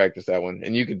gotta practice that one,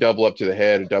 and you can double up to the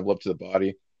head or double up to the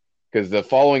body because the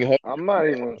following hook I'm not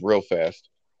even. is real fast,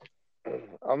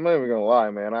 I'm not even gonna lie,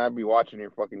 man. I'd be watching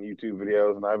your fucking YouTube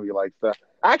videos, and I'd be like, stuff.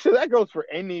 Actually, that goes for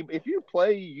any. If you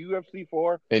play UFC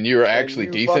 4 and you're and actually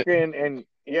you decent. fucking and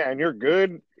yeah, and you're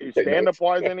good It stand up knows.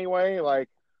 wise anyway, like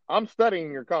I'm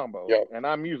studying your combos Yeah, and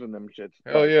I'm using them shits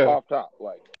hell like yeah. off top.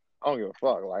 Like I don't give a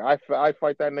fuck. Like I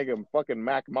fight that nigga fucking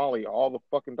Mac Molly all the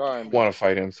fucking time, I dude. want to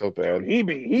fight him so Dude, bad. he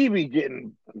be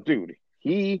getting, dude.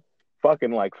 He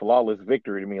fucking like flawless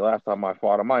victory to me last time I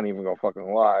fought him. I ain't even gonna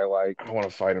fucking lie. Like I want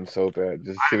to fight him so bad.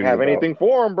 Just I see what didn't he's have about. anything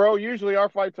for him, bro. Usually our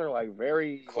fights are like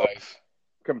very like Close.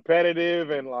 competitive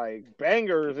and like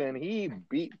bangers, and he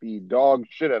beat the dog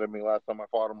shit out of me last time I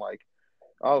fought him. Like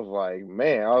I was like,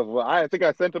 man, I think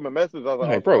I sent him a message. I was like,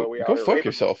 Hey, oh, bro, so we out go here fuck raping?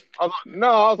 yourself. I was like, no,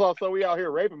 I was like, so we out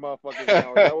here raping motherfuckers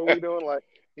now? Is that what we doing? Like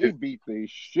he beat the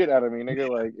shit out of me, nigga.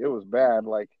 Like it was bad.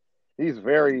 Like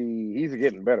he's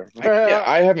getting better.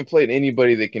 I haven't played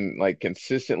anybody that can like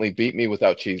consistently beat me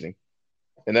without cheesing,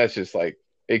 and that's just like,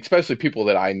 especially people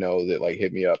that I know that like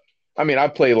hit me up. I mean, I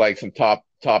play like some top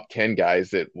 10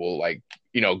 guys that will like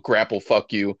grapple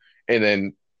fuck you, and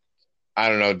then I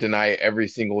don't know, deny every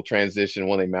single transition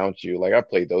when they mount you. Like I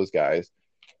played those guys,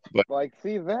 but Like,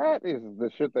 see, that is the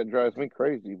shit that drives me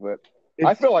crazy. But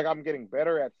I it's feel like I'm getting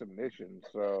better at submissions,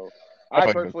 so I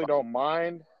oh, personally don't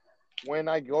mind when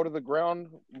I go to the ground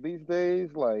these days.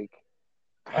 Like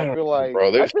I don't know,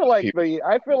 bro. There's people.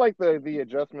 I feel like the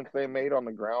adjustments they made on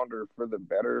the ground are for the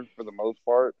better for the most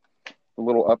part. The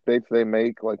little updates they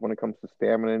make, like when it comes to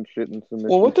stamina and shit and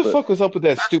Well, submissions, what the but fuck was up with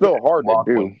that that's stupid still hard to block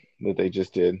do. one that they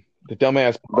just did? The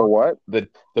dumbass The block, what?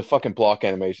 the fucking block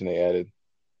animation they added.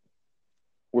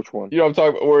 Which one? You know what I'm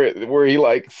talking about? Where he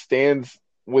like stands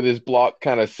with his block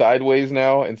kind of sideways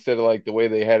now instead of like the way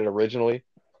they had it originally.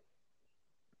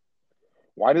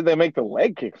 Why did they make the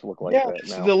leg kicks look like Yeah, that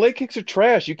the now? leg kicks are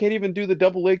trash. You can't even do the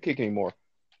double leg kick anymore.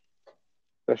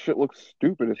 That shit looks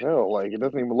stupid as hell. Like it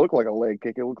doesn't even look like a leg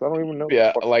kick. It looks. I don't even know what the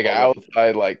Yeah, fuck to like call that.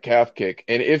 outside like calf kick.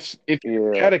 And if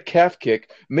you Yeah, had a calf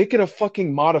kick, make it a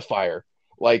fucking modifier.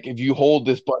 Like if you hold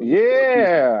this button, if you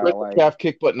yeah. press the Like calf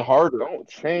kick button harder, don't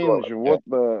throw it change like that. what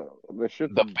the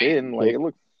shit's The been. basic Like kick. it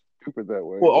looks stupid that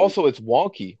way. Well, Like also it's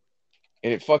wonky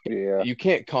and it fucking yeah, you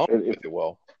can't combo it with it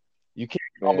well. You can't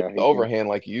combo yeah. with the He can. overhand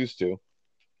like you used to.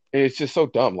 And it's just so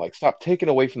dumb. Like, stop taking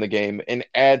away from the game and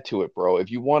add to it, bro.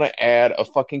 If you want to add a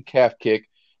fucking calf kick,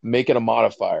 make it a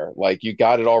modifier. Like, you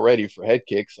got it already for head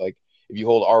kicks. Like, if you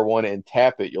hold R1 and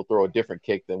tap it, you'll throw a different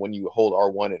kick than when you hold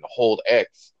R1 and hold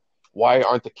X. Why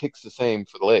aren't the kicks the same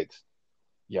for the legs?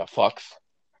 Yeah, fucks.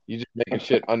 You just making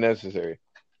shit unnecessary.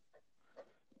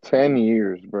 10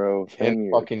 years, bro. 10 10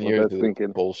 years. fucking Let years that of this sink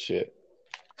in. bullshit.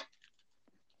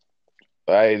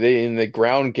 In the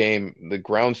ground game, the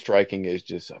ground striking is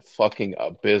just fucking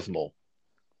abysmal.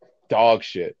 Dog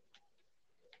shit.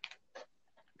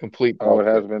 Complete Oh, dog it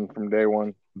shit. has been from day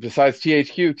one. Besides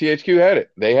THQ, THQ had it.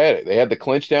 They had it. They had the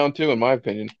clinch down too, in my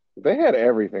opinion. They had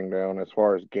everything down as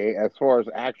far as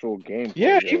actual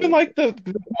Yeah, gameplay even goes. like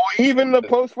Even the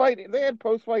post fight, they had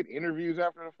post fight interviews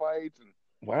after the fights, and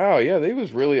wow, yeah, they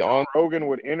was really on. Rogan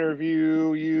would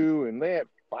interview you, and they had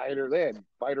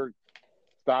fighter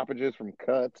stoppages from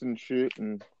cuts and shit,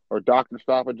 and or doctor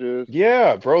stoppages.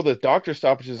 Yeah, bro, the doctor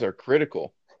stoppages are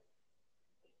critical.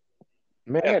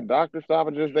 They Man, had doctor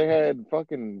stoppages. They had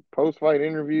fucking post fight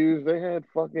interviews. They had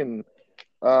fucking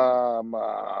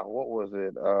what was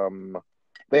it?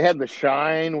 They had the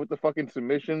shine with the fucking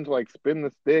submissions, like spin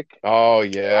the stick. oh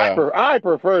yeah. I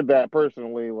preferred that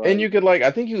personally. And Like you could like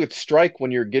I think you could strike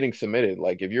when you're getting submitted.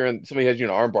 Like if you're in somebody has you in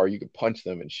an arm bar, you could punch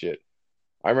them and shit.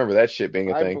 I remember that shit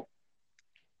being a I thing.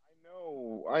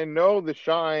 I know the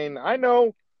shine. I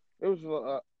know it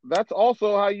was. That's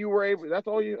also how you were able. That's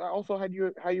all you. Also had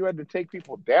you how you had to take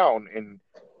people down in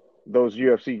those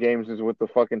UFC games is with the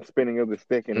fucking spinning of the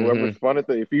stick, and whoever Hmm. spun it,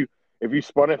 if you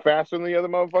spun it faster than the other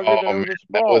motherfucker, then Oh it man, was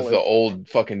a that was the small. old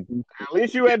fucking At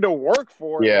least you had to work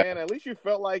for it, yeah. man. At least you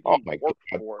felt like Oh you my worked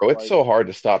God, for it. bro. It's Like so hard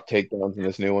to stop takedowns in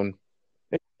this new one.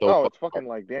 It's so oh, fucking it's hard. fucking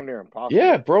like damn near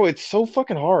Yeah, impossible. bro, it's so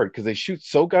fucking hard because they shoot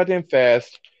so goddamn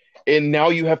fast, and now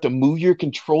you have to move your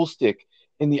control stick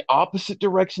in the opposite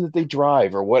direction that they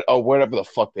drive, or whatever the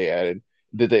fuck they added.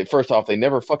 That they first off they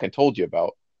never fucking told you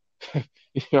about.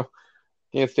 You know,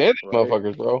 can't stand these Right.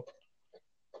 motherfuckers, bro.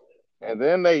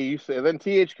 Then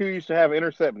THQ used to have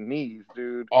intercept knees,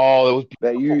 dude. Oh, it was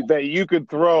That you could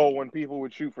throw when people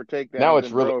would shoot for now takedowns. it's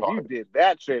And really bro, if you hard. did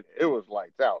that shit, it was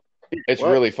lights out. It's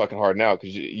What? really fucking hard now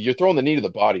because you're throwing the knee to the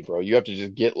body, bro. You have to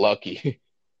just get lucky.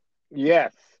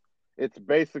 Yes, it's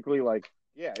basically like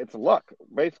yeah, it's luck.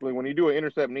 Basically, when you do an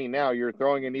intercept knee now, you're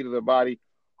throwing a knee to the body,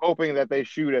 hoping that they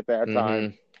shoot at that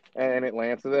time, Hmm. and it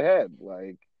lands to the head.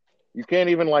 Like you can't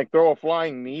even like throw a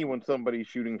flying knee when somebody's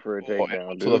shooting for a Oh, and takedown,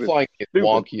 also the dude. It's flying is stupid.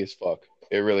 wonky as fuck.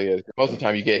 It really is. Most of the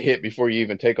time, you get hit before you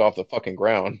even take off the fucking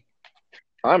ground.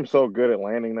 I'm so good at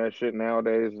landing that shit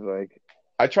nowadays. Like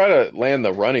I try to land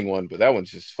the running one, but that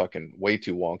one's just fucking way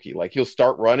too wonky. Like he'll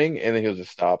start running and then he'll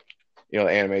just stop. The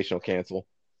animation will cancel.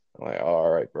 I'm like, oh, all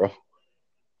right, bro.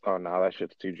 Oh no, that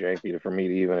shit's too janky for me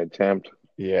to even attempt.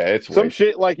 Yeah, it's Some way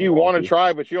shit like you want to wonky.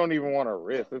 try, but you don't even want to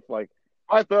risk. It's like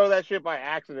if I throw that shit by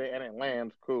accident and it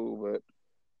lands, cool, but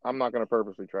I'm not gonna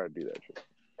purposely try to do that shit.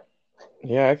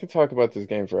 Yeah, I could talk about this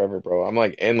game forever, bro. I'm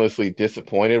like endlessly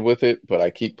disappointed with it, but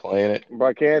I keep playing it. But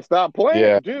I can't stop playing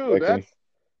Yeah, it, dude. exactly.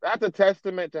 That's a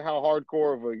testament to how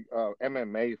hardcore of a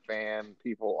MMA fan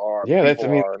people are. Yeah, that's, I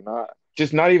People mean, are not.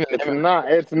 just not even It's MMA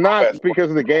not. It's combat not sports.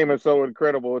 because the game is so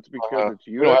incredible. It's because it's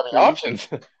We don't have any UFC. options.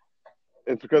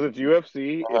 It's because it's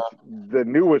UFC. It's Uh, the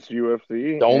newest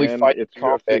UFC, the only and fight it's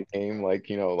combat UFC game, like,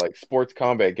 like sports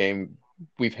combat game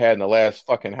we've had in the last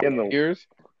fucking how in many the years?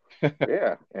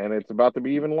 yeah, and it's about to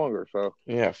be even longer. So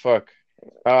Yeah, fuck.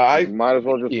 I might as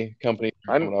well just. companies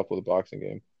are I coming up with a boxing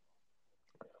game.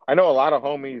 I know a lot of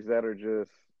homies that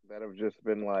have just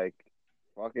been like,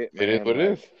 fuck it, It is man. what it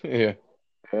Like, is. Yeah.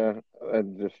 yeah,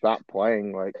 and just stop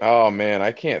playing. Like, Oh man,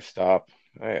 I can't stop.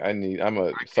 I'm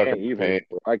a sucker can't for either. pain.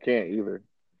 I can't either.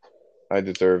 I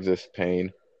deserve this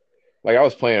pain. Like I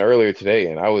was playing earlier today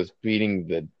and I was beating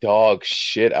the dog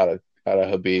shit out of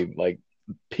Habib, like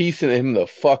piecing him the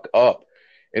fuck up.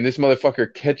 And this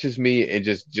motherfucker catches me and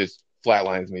just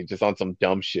flatlines me just on some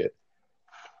dumb shit.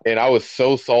 And I was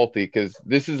so salty because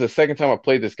this is the second time I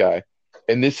played this guy,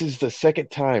 and this is the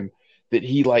second time that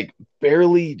he like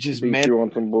barely just Beat managed, you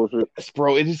on some bullshit.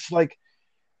 bro. It is like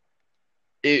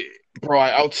it, bro.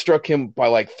 I outstruck him by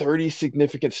like 30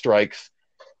 significant strikes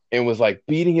and was like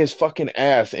beating his fucking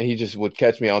ass, and he just would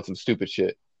catch me on some stupid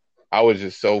shit. I was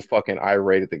just so fucking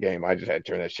irate at the game. I just had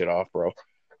to turn that shit off, bro.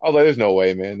 I was like, "There's no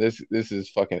way, man. This is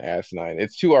fucking asinine.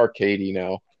 It's too arcadey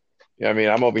now." Yeah, I mean,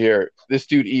 I'm over here. This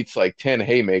dude eats like 10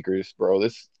 haymakers, bro.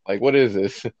 This like, what is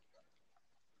this?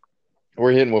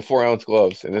 We're hitting with 4 ounce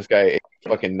gloves, and this guy ate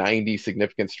fucking 90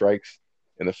 significant strikes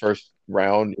in the first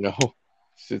round.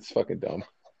 It's fucking dumb.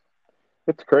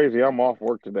 It's crazy. I'm off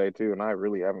work today too, and I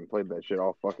really haven't played that shit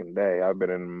all fucking day. I've been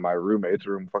in my roommate's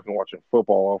room fucking watching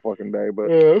football all fucking day, but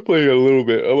I played a little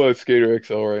bit. I'm on Skater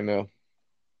XL right now.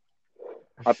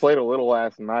 I played a little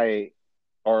last night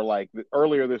or like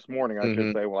earlier this morning, I should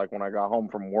Hmm. say, like when I got home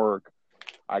from work.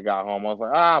 I got home. I was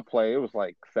like, I'll play. It was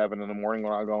like 7 in the morning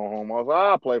when I go home. I was like,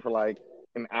 I'll play for like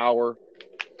an hour.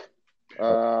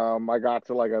 I got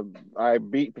to I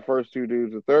beat the first two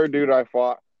dudes. The third dude I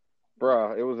fought,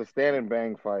 bruh, it was a stand and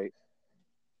bang fight.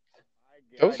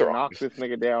 I Those are knocked this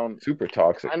nigga down. super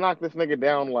toxic. I knocked this nigga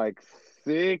down like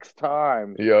 6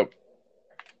 times. Yep.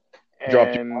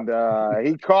 Dropped you. And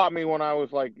he caught me when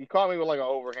he caught me with like an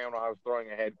overhand when I was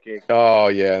throwing a head kick. Oh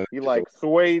yeah. He like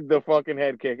swayed the fucking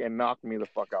head kick and knocked me the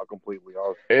fuck out completely. I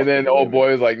was And then fucking the old livid.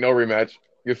 boy is like, no rematch.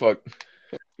 Get fucked.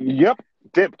 Yep,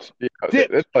 dipped, Yeah,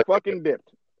 dipped, that's like fucking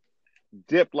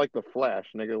dipped like the Flash,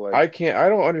 nigga. Like, I can't. I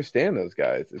don't understand those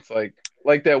guys. It's like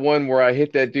that one where I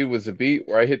hit that dude with a beat,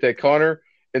 where I hit that Connor,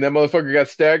 and that motherfucker got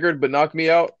staggered but knocked me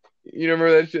out. You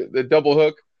remember that shit? The double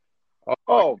hook. Oh my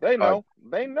oh, god.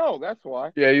 they know. That's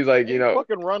why Yeah, he's like, they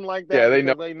fucking run like yeah, that they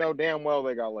know. because they know damn well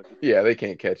they got lucky. Yeah, they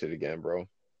can't catch it again, bro.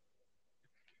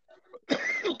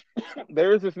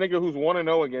 There is this nigga who's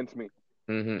 1-0 against me,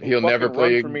 who He'll never fucking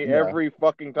runs play. for me Yeah, every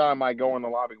fucking time I go in the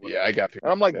lobby with yeah, him. I got And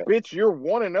people I'm like, like that. bitch, you're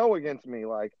 1-0 against me.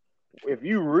 Like, if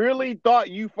you really thought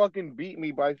you fucking beat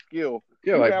me by skill,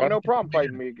 Yeah, you'd like have why don't no you problem play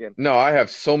fighting me again. No, I have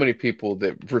so many people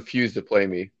that refuse to play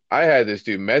me. I had this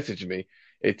dude message me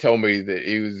and tell me that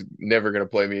he was never gonna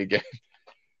play me again.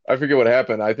 I forget what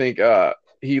happened. I think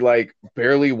he like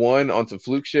barely won on some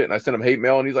fluke shit, and I sent him hate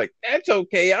mail, and he's like, "That's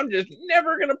okay. I'm just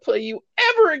never gonna play you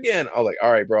ever again." I was like,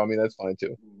 "All right, bro. I mean, that's fine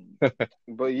too."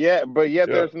 But yet, Yeah.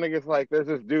 there's niggas like there's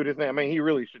this dude. His name, I mean, he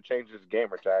really should change his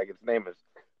gamer tag. His name is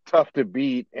Tough to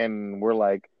Beat, and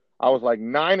I was like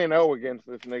 9-0 against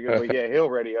this nigga, but yeah, he'll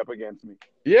ready up against me.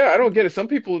 Yeah, I don't get it. Some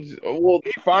people, well,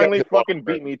 He those guys finally have a lot fucking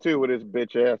more- beat me too with his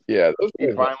bitch ass. yeah, those He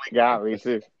guys have finally got me more.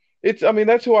 too. I mean,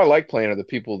 that's who I like playing are the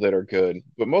people that are good.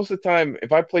 But most of the time,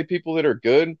 if I play people that are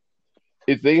good,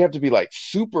 they have to be like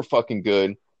super fucking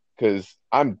good because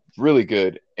I'm really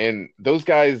good. And those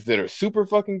guys that are super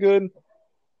fucking good,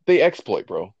 they exploit,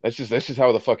 bro. That's just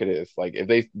how the fuck it is. Like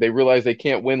if they realize they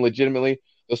can't win legitimately,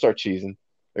 they'll start cheesing.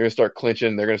 They're gonna start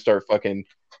clinching. They're gonna start fucking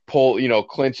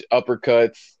clinch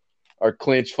uppercuts or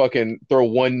clinch fucking throw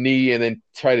one knee and then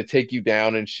try to take you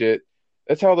down and shit.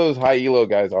 That's how those high elo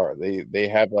guys are. They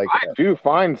have like I do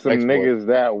find some exploit. niggas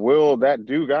that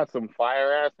do got some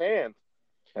fire ass hands.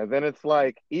 And then it's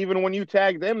like, even when you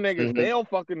tag them niggas, Hmm. they'll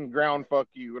fucking ground fuck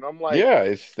you. And I'm like, Yeah,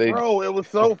 it's they. bro, it was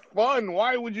so fun.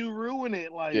 Why would you ruin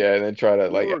it? Like, Yeah, and then try to we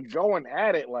like were going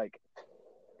at it, like,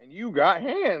 and you got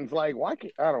hands. Like, why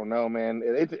can't, I don't know, man.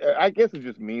 I guess it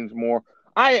just means more.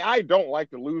 I don't like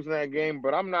to lose in that game,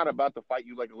 but I'm not about to fight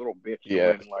you like a little bitch to Yeah,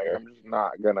 win. that's Like fair. I'm just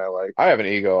not gonna like. I have an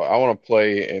ego. I want to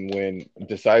play and win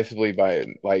decisively by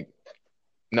like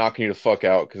knocking you the fuck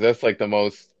out because that's like the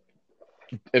most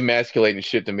emasculating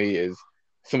shit to me is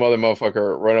some other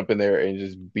motherfucker run up in there and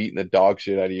just beating the dog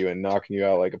shit out of you and knocking you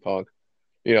out like a punk,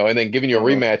 and then giving you a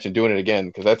Mhm. rematch and doing it again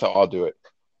because that's how I'll do it.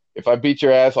 If I beat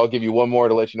your ass, I'll give you one more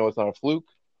to let you know it's not a fluke,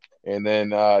 and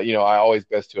then I always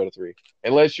best 2 out of 3,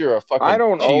 unless you're a I fucking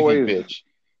don't cheesy always bitch.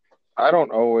 I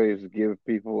don't always give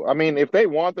people. I mean, if they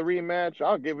want the rematch,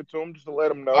 I'll give it to them just to let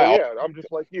them know. I al- Yeah, I'm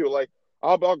just like you. Like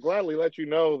I'll gladly let you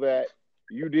know that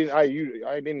I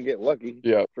didn't get lucky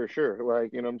yeah. for sure.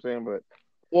 Like you know what I'm saying. But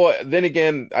Well, then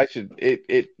again,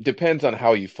 it depends on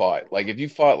how you fought. Like if you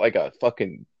fought like a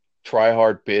fucking try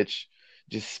hard bitch,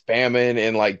 just spamming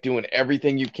and like doing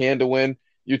everything you can to win,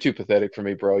 you're too pathetic for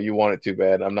me, bro. You want it too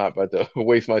bad. I'm not about to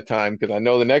waste my time because I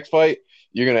know the next fight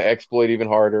you're gonna exploit even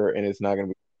harder and it's not gonna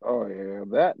be. oh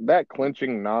yeah, that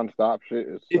clinching nonstop shit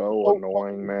is It's so so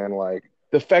annoying, man. Like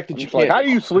the fact I'm that you just like, can't how do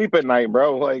you sleep at night,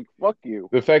 bro? Like fuck you.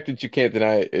 the fact that you can't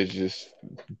deny it is just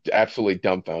absolutely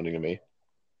dumbfounding to me.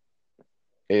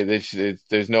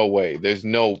 There's no way. There's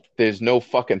no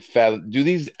fucking fathom. Do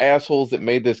these assholes that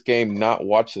made this game not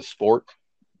watch the sport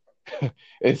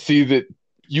and see that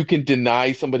you can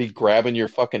deny somebody grabbing your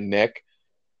fucking neck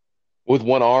with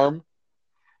one arm?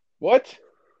 What?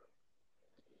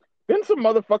 Then some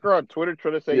motherfucker on Twitter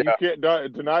try to say you Yeah,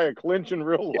 can't deny a clinch in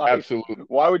real life. absolutely.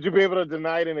 Why would you be able to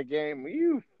deny it in a game?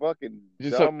 You fucking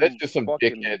That's dumb just some dickhead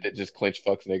fucking that just clinch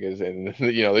fucks niggas and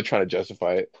they're trying to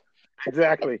justify it.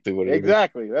 exactly. See what it is.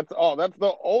 Exactly. That's all. That's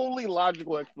the only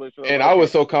logical explanation. I was And like, I okay,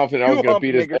 was so confident I was you gonna hump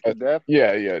beat his niggas to ass. death.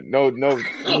 Yeah, yeah. No, no,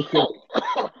 no shit.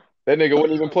 That nigga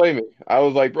wouldn't even play me. I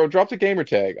was like, bro, drop the gamer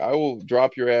tag. I will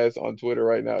drop your ass on Twitter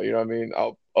right now. You know what I mean?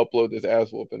 I'll upload this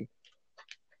ass whooping.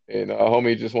 And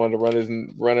homie just wanted to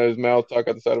run out his mouth, talk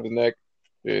out the side of his neck,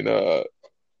 and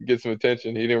get some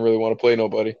attention. He didn't really want to play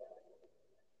nobody.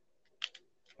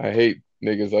 I hate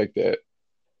niggas like that.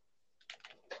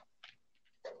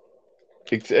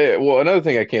 Well, another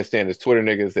thing I can't stand is Twitter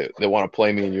niggas that want to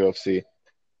play me in UFC.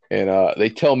 And they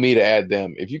tell me to add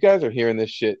them. If you guys are hearing this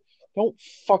shit, don't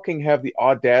fucking have the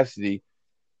audacity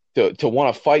to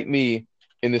want to fight me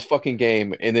in this fucking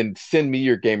game and then send me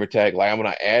your gamer tag. Like I'm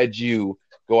gonna add you,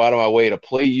 go out of my way to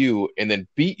play you, and then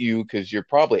beat you because you're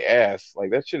probably ass.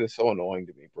 Like that shit is so annoying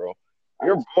to me, bro.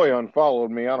 Your boy unfollowed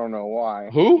me. I don't know why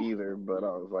Who? either, but I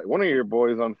was like, one of your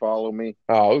boys unfollowed me.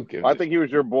 Oh, who gives I it? think he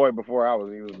was your boy before I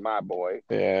was. He was my boy.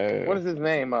 What Yeah. is his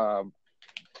name?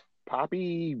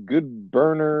 Poppy Good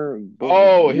Burner.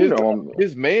 Oh, You know him.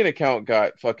 his main account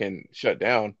got fucking shut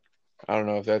down. I don't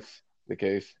know if that's the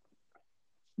case.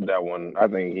 That one. I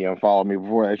think he unfollowed me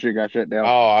before that shit got shut down.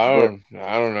 Oh, But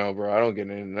I don't know, bro. I don't get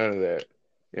into none of that.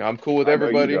 Yeah, I'm cool with I know you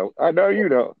everybody. don't. I know you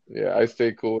don't. Yeah, I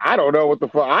stay cool. I don't know what the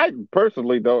fuck. I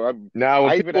personally don't. Now,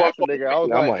 when I even people asked the unfollow nigga. I was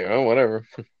me, I'm like, like, oh, whatever.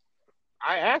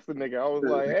 I asked the nigga. I was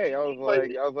like, hey, I was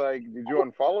like, did you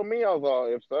unfollow me? I was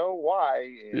like, if so, why?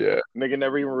 And Yeah, nigga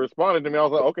never even responded to me. I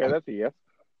was like, okay, that's a yes.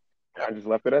 I just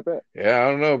left it at that. yeah.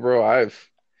 I don't know, bro.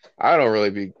 I don't really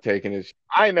be taking it.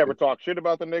 I never talked shit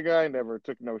about the nigga. I never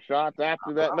took no shots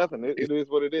after that. Nothing. He's, It is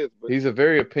what it is. But he's a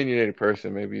very opinionated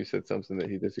person. Maybe you said something that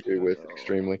he disagreed with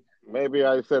extremely. maybe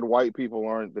I said white people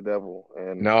aren't the devil,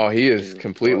 No, he is and so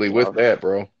completely with that,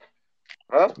 bro.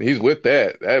 huh? He's with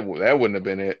that. That wouldn't have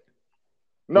been it.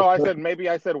 No, I said maybe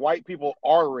I said white people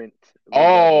aren't the devil.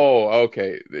 Oh,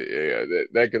 okay. Yeah,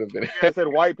 that could have been Maybe I it. said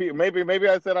white people. Maybe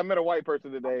I said I met a white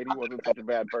person today and he wasn't such a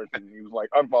bad person. He was like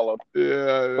unfollowed,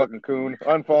 Yeah, fucking coon,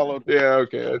 unfollowed. yeah.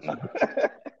 Okay.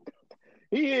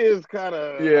 He is kind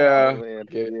of oh Yeah. man,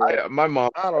 Okay. yeah. My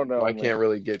mom. I don't I know, can't man.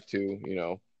 really get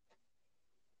to.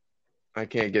 I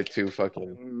can't get too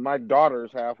fucking. My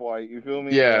daughter's half white. You feel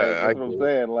me? Like Yeah, I that's what get I'm it.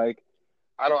 saying. Like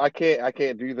I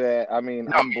can't do that. I mean,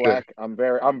 No, I'm me neither. black.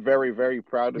 I'm very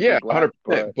proud to be Yeah, black.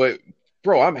 100%. But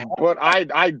bro, I'm happy.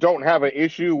 I don't have an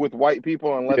issue with white people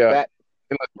Yeah, unless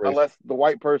we're unless the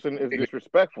white person is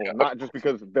disrespectful, yeah, not just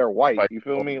because they're white. like, You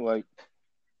feel me? Like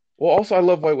well, also I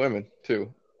love white women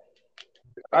too.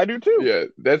 I do too. Yeah,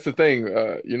 that's the thing.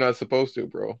 You're not supposed to,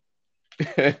 bro.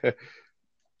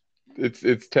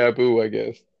 It's taboo, I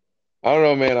guess. I don't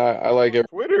know, man. I like every.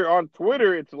 On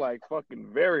Twitter, it's like fucking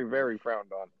very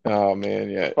frowned on Oh man,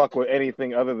 to yeah. fuck with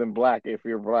anything other than black if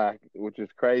you're black, which is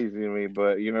crazy to me.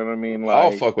 But you know what I mean?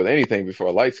 I'll Like, fuck with anything before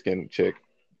a light skinned chick.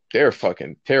 They're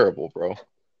fucking terrible, bro.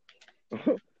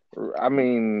 I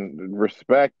mean,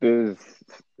 respect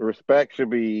should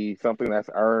be something that's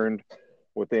earned.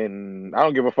 within. I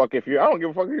don't give a fuck if you're. I don't give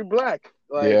a fuck if you're black.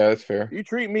 Like Yeah, that's fair. you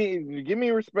treat me, you give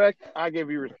me respect. I give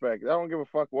you respect. I don't give a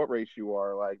fuck what race you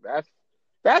are. Like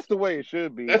that's the way it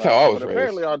should be. That's how Like, I but was raised.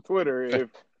 apparently on Twitter, if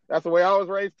that's the way I was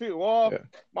raised too. Well, Yeah.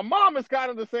 my mom is kind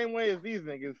of the same way as these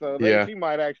niggas, so Yeah. she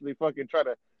might actually fucking try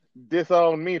to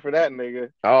disown me for that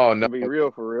nigga. Oh no. To be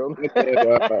real for real, With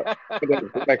that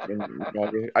black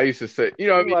man, I used to say, she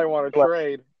I mean, might want to like,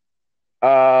 trade.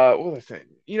 what was I saying?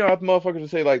 How the motherfuckers would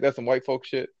say like that's some white folk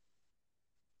shit.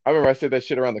 I remember I said that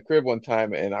shit around the crib one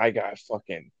time, and I got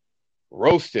fucking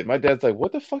roasted. My dad's like,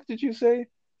 "What the fuck did you say?"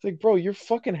 It's like, bro, you're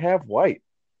fucking half white.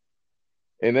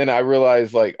 And then I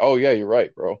realized, like, oh yeah, you're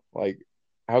right, bro. Like,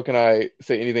 how can I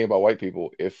say anything about white people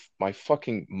if my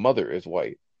fucking mother is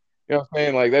white? You know what I'm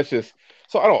saying? Like, that's just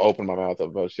so I don't open my mouth up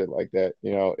about shit like that.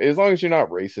 As long as you're not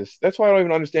racist. That's why I don't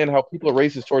even understand how people are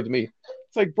racist towards me.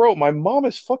 It's like, bro, my mom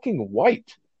is fucking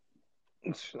white.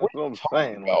 That's What what are I'm you talking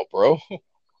saying. about, bro?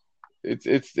 It's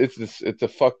a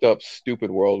fucked up,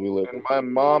 stupid world we live And in. my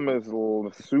mom is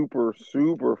super,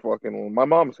 super fucking. My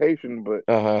mom's Haitian, but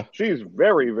Uh-huh. she's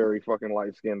very, very fucking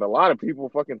light skinned. A lot of people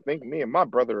fucking think me and my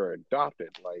brother are adopted.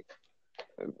 Like,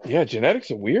 Yeah,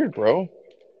 genetics are weird, bro.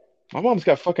 My mom's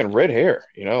got fucking red hair,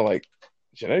 like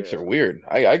genetics are yeah. weird.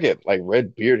 I get like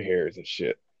red beard hairs and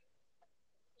shit.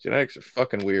 Genetics are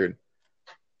fucking weird.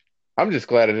 I'm just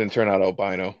glad it didn't turn out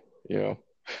albino, you know.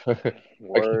 I could,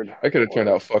 Word, I could have turned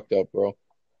out word. fucked up, bro.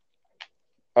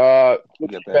 You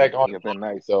Let's get get back on you get that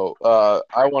nice. so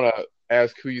I want to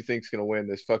ask who you think's gonna win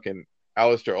this fucking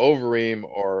Alistair Overeem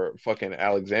or fucking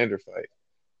Alexander fight.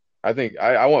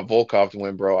 I want Volkov to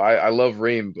win, bro. I love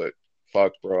Reem, but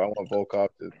fuck, bro, I want Volkov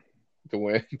to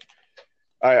win.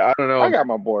 I don't I know. got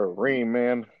my boy Reem,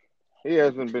 man. He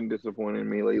hasn't been disappointing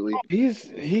me lately.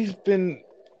 He's been.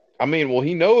 I mean, well,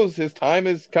 he knows his time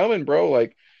is coming, bro.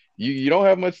 Like, you don't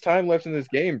have much time left in this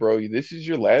game, bro. This is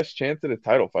your last chance at a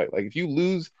title fight. Like, if you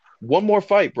lose one more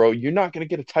fight, bro, you're not gonna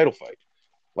get a title fight.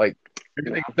 Like,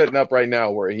 everything's setting up right now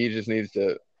where he just needs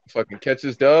to fucking catch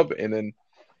his dub and then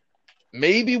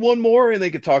maybe one more and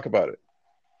they could talk about it.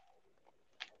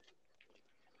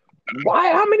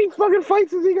 Why? How many fucking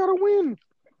fights has he got to win?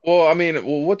 Well, I mean,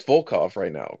 what's Volkov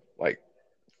right now? Like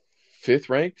fifth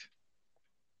ranked?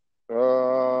 Let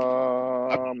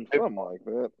Something like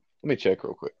that. me check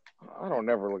real quick. I don't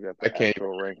never look at I the can't even.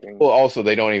 actual rankings. Well, also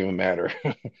they don't even matter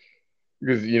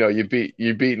because you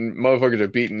beating motherfuckers are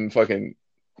beating fucking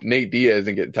Nate Diaz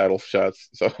and getting title shots.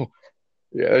 So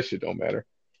yeah, that shit don't matter.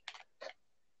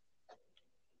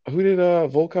 Who did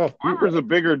Volkov beat? Whoever's a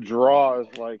bigger draw is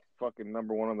like fucking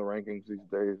number one on the rankings these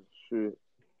days. Shit.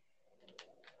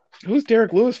 Who's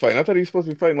Derek Lewis fighting? I thought he was supposed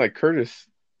to be fighting like Curtis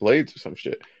Blades or some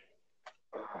shit.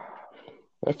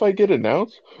 That fight get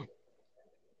announced?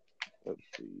 Let's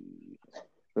see.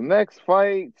 The next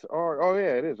fights are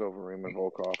yeah, it is Overeem and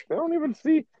Volkov. They don't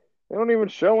even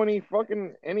show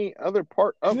any other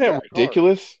part Isn't of that that card.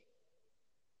 ridiculous?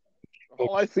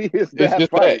 All I see is It's that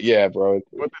just that, fight. yeah, bro.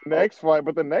 But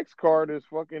the next card is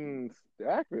fucking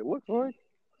stacked, it looks like.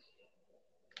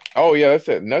 Oh yeah, that's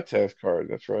that nuts ass card.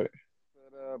 That's right.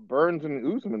 That Burns and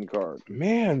Usman card.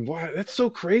 Man, why that's so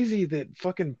crazy that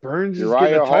fucking Burns is getting a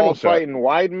Uriah title Hall shot. fighting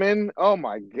Weidman. Oh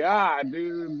my god,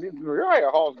 dude. Uriah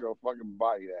Hall's gonna fucking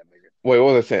body that nigga. Wait,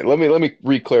 what was I saying? Let me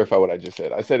re-clarify what I just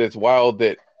said. I said it's wild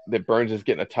that Burns is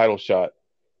getting a title shot.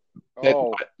 That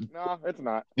Oh, no, it's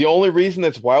not. the only reason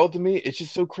that's wild to me, it's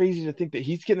just so crazy to think that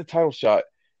he's getting a title shot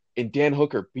and Dan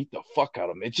Hooker beat the fuck out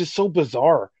of him. It's just so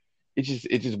bizarre. It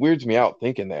just weirds me out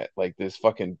thinking that like this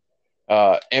fucking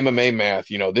MMA math,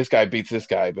 this guy beats this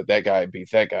guy, but that guy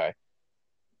beats that guy.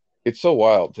 It's so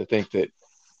wild to think that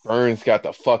Burns got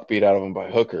the fuck beat out of him by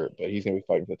Hooker, but he's gonna be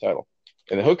fighting for the title.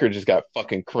 And then Hooker just got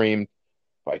fucking creamed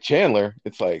by Chandler.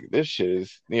 It's like this shit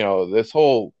is, the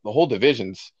whole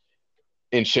division's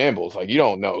in shambles. Like you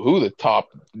don't know who the top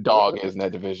dog is in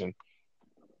that division.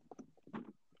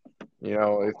 I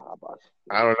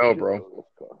don't know, bro.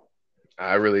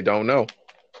 I really don't know.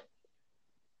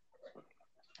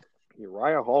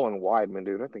 Uriah Hall and Weidman,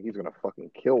 dude. I think he's gonna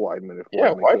fucking kill Weidman if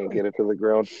Yeah, Weidman can't get it to the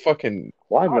ground. fucking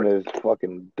Weidman is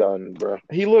fucking done, bro.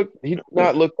 he did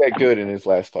not look that good in his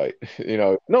last fight.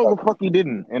 No, the fuck he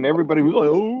didn't. And everybody was like,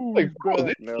 "Oh, Like he's bro, back."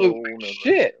 this No, looks like never.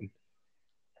 shit.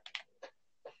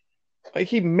 Like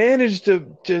he managed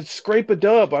to scrape a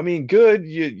dub. I mean, good.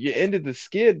 You ended the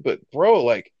skid, but bro,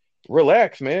 like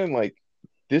relax, man. Like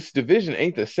this division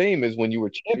ain't the same as when you were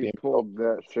He champion, bro. pulled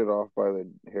that shit off by the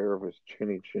hair of his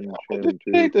This chin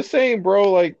too. ain't the same,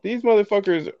 bro. Like these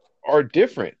motherfuckers are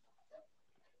different.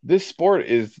 This sport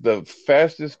is the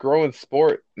fastest growing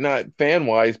sport, not fan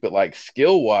wise, but like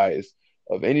skill wise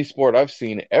of any sport I've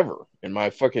seen ever in my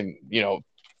fucking,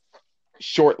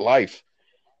 short life.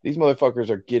 These motherfuckers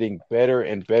are getting better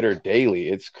and better daily.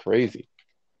 It's crazy.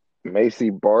 Macy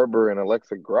Barber and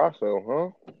Alexa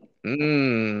Grasso,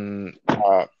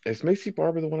 huh? Is Macy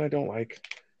Barber the one I don't like?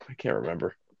 I can't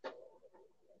remember.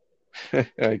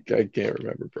 I can't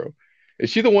remember, bro. Is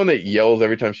she the one that yells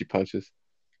every time she punches?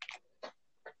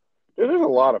 There's a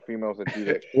lot of females that do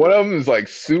that One shit. of them is like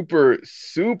super,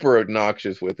 super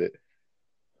obnoxious with it.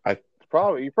 I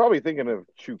Probably you're probably thinking of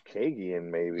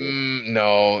Chukagian, maybe.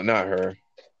 No, not her.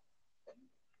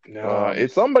 No,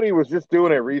 it's Somebody was just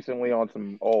doing it recently on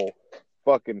some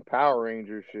fucking Power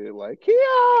Ranger shit, like Kia.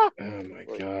 oh my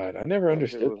Like God. I never that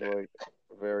shit understood was that. like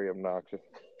very obnoxious.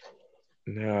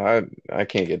 No, I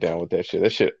can't get down with that shit.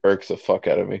 That shit irks the fuck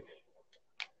out of me.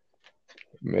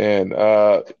 Man,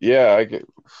 yeah, I get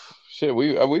shit.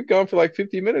 We've gone for like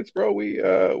 50 minutes, bro. We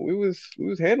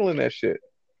was handling that shit.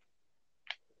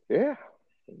 Yeah,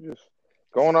 just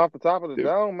going off the top of the Dude,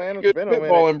 dome, man. It's good been a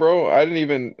minute. spitballing, bro.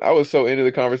 I was so into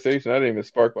the conversation, I didn't even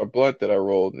spark my blunt that I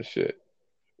rolled and shit.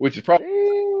 Which is probably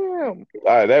Damn.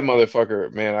 that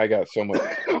motherfucker, man. I got so much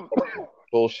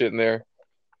bullshit in there.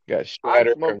 Got I've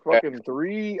shatter and smoked fucking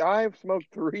three. I've smoked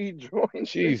three joints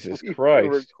since Jesus we've been Christ.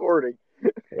 recording.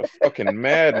 What a fucking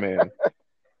madman.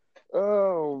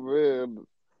 Oh man,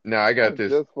 Now I I got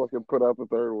this. just fucking put out the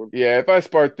third one. Yeah, if I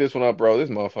spark this one up, bro, this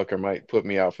motherfucker might put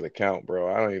me out for the count, bro.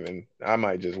 I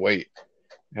might just wait.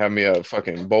 Have me a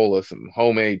fucking bowl of some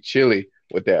homemade chili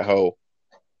with that hoe.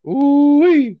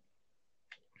 Ooh-wee.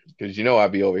 Because you know I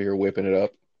be over here whipping it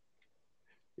up.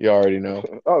 You already know.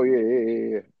 Oh yeah, yeah, yeah,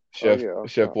 yeah. Oh Chef yeah.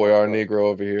 Chef Boyardee Negro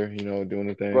over here, doing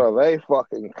the thing. Bro, they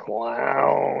fucking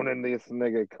clowning this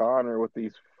nigga Connor with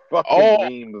these fucking Oh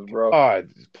memes, bro. God,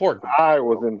 poor I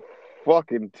was in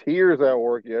fucking tears at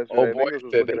work old yesterday. boy Niggas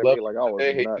was said they looking at love me like I you was one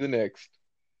day, hate you nuts. the next.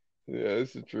 Yeah,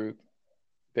 that's the truth.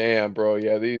 Damn, bro.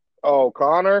 Yeah, these. Oh,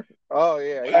 Connor? Oh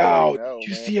yeah, he already Wow, know, did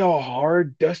you man. see how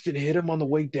hard Dustin hit him on the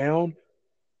way down?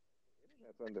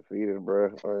 That's undefeated,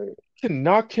 bro. Like, He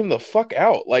knocked him the fuck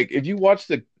out. Like if you watch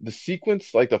the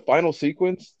sequence, like the final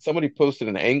sequence, somebody posted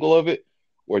an angle of it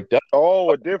where Dustin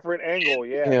oh, a different angle,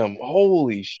 hit yes. him.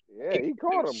 Holy shit, Yeah, he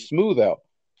caught him. smooth out.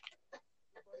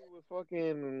 Everybody was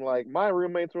fucking like my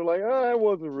roommates were like, oh, it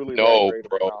wasn't really that No, great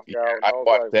of a bro. Yeah, knockout, and I I was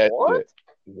watched like, that what? shit.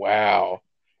 Wow.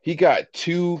 He got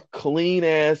two clean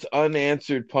ass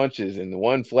unanswered punches, and the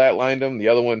one flatlined him, the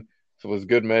other one was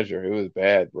good measure. It was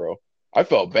bad, bro. I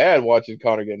felt bad watching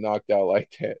Connor get knocked out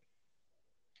like that.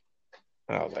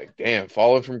 I was like, damn,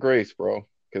 falling from grace, bro.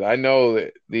 Because I know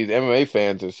that these MMA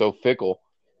fans are so fickle.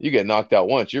 You get knocked out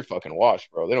once, you're fucking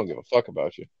washed, bro. They don't give a fuck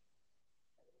about you.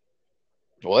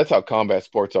 Well, that's how combat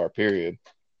sports are, period.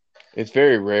 It's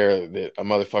very rare that a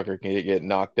motherfucker can get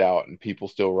knocked out and people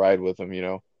still ride with them.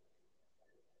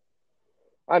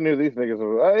 I knew these niggas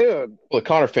were. Well, the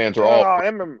Connor fans are all,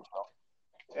 Oh,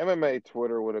 MMA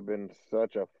Twitter would have been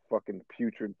such a fucking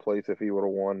putrid place if he would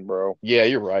have won, bro. yeah,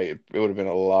 you're right. It would have been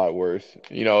a lot worse.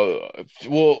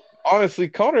 Well, honestly,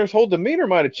 Connor's whole demeanor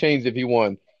might have changed if he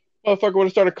won. Motherfucker would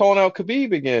have started calling out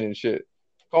Khabib again and shit.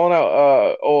 Calling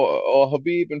out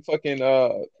Habib and fucking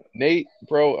Nate,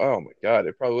 bro. Oh my God,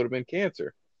 it probably would have been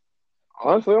cancer.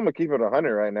 Honestly, I'm gonna keep it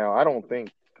 100 right now. I don't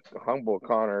think humble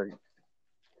Connor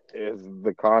is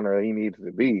the Connor he needs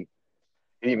to be.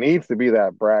 He needs to be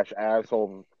that brash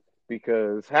asshole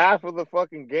because half of the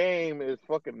fucking game is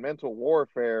fucking mental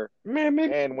warfare. Man,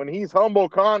 maybe And when he's humble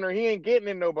Connor, he ain't getting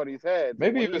in nobody's head. So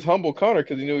maybe when he was he's, humble Connor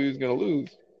because he knew he was gonna lose.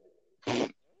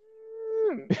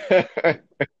 I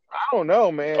don't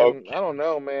know, man. Okay. I don't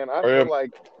know, man. I Or, feel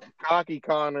like cocky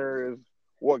Connor is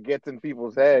what gets in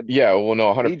people's head. yeah, well, no,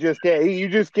 100. He just can't. You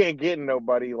just can't get in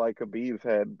nobody like Khabib's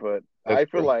head. But That's I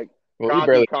feel true. like Well, he cocky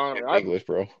barely Connor. speaks English,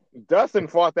 bro. Dustin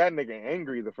fought that nigga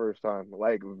angry the first time,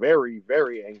 like very,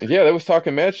 very angry. Yeah, they was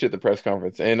talking mad shit at the press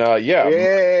conference, and yeah,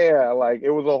 Yeah, like it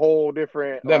was a whole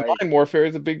different that like mind warfare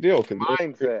is a big deal because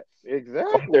mindset. they're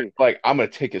Exactly. like, I'm gonna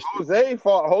take his Jose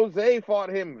fought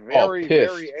him all very,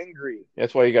 very pissed. angry.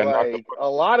 That's why he got knocked Like up. a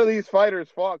lot of these fighters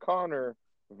fought Connor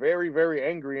very, very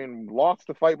angry and lost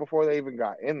the fight before they even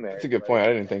got in That's a there. good point. Like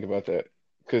I didn't think about that.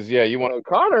 Because yeah, you want.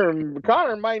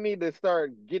 Connor might need to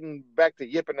start getting back to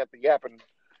yipping at the yapping.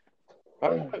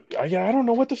 Yeah, I don't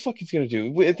know what the fuck he's gonna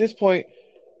do at this point.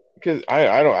 Because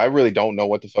I really don't know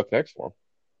what the fuck next for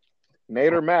Nate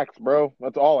him. or Max, bro.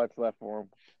 That's all that's left for him.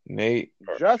 Nate.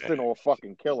 Justin will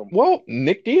fucking kill him. Well,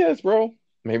 Nick Diaz, bro.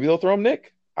 Maybe they'll throw him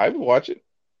Nick. I would watch it.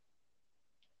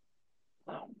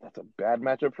 Oh, that's a bad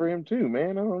matchup for him too,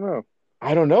 man. I don't know.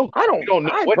 I don't know. We don't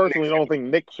know I what personally Nick's don't think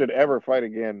Nick should ever fight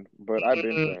again, but I've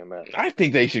been gonna. saying that. I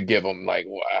think they should give him like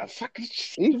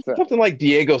He's something like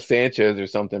Diego Sanchez or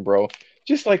something, bro.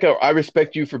 Just like I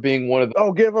respect you for being one of the.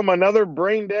 oh, give him another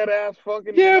brain dead ass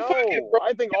fucking Yeah, fuck it, no. bro.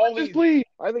 I think Give him all just these. bleed.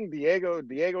 I think Diego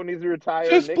needs to retire.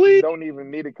 Just Nick bleed. don't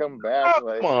even need to come back. Oh,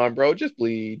 Like come on, bro. Just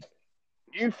bleed.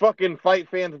 you fucking fight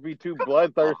fans be too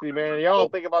bloodthirsty, man. Y'all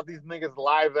don't think about these niggas'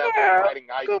 lives as they're Yeah, fighting.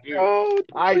 I do. bro.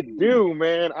 I Please. do,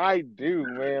 man. I do,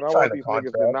 man. I Sign want a these niggas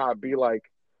to contract. not be like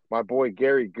my boy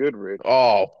Gary Goodrich.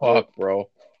 Oh, fuck, bro.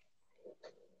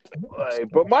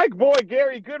 But my boy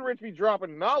Gary Goodrich be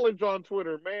dropping knowledge on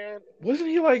Twitter, man. Wasn't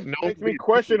he like known Makes to me be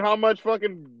question how much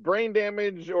fucking brain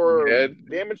damage a or head?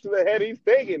 damage to the head he's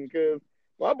taking. Because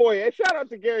my boy, hey, shout out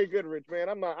to Gary Goodrich, man.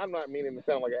 I'm not meaning to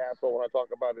sound like an asshole when I talk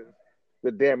about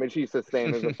the damage he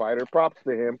sustained as a fighter. Props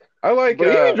to him. I like But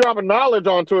he be dropping knowledge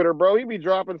on Twitter, bro. He be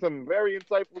dropping some very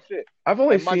insightful shit. I've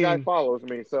only And my guy seen follows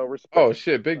me, so oh respect.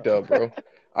 shit, big dub, bro.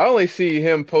 I only see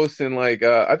him posting like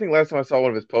I think last time I saw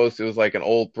one of his posts it was like an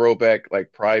old throwback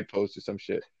like pride post or some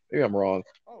shit. Maybe I'm wrong.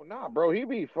 Oh nah, bro. He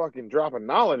be fucking dropping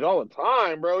knowledge all the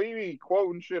time, bro. He be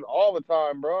quoting shit all the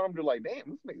time, bro. I'm just like, damn,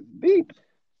 this nigga's deep.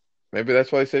 Maybe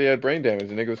that's why they said he had brain damage.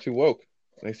 The nigga was too woke.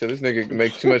 They said this nigga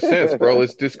makes too much sense, bro.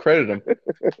 Let's discredit him.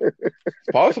 It's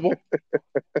possible.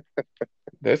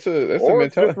 That's a or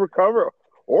it's just mentality. recover,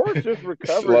 or it's just It's a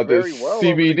recovered lot of very well over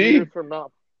the CBD. years from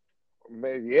not.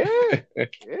 Maybe, yeah, yeah.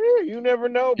 You never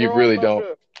know, You bro. I'd really love don't.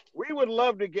 to. We would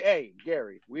love to get. Hey,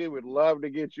 Gary, we would love to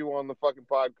get you on the fucking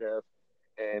podcast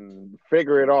and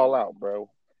figure it all out, bro.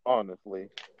 Honestly,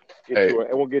 Hey,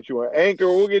 and we'll get you an anchor.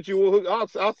 We'll get you. I'll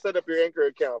set up your anchor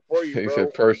account for you, he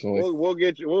said bro. personally. We'll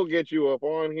get you up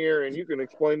on here, and you can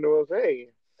explain to us, hey,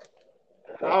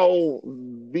 how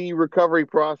the recovery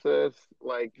process,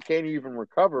 like, can you even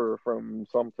recover from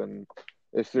something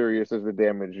as serious as the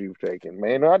damage you've taken,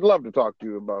 man? I'd love to talk to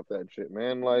you about that shit,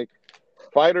 man. Like,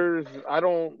 fighters, I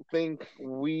don't think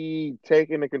we take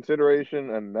into consideration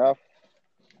enough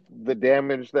the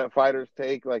damage that fighters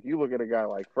take. Like, you look at a guy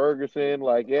like Ferguson,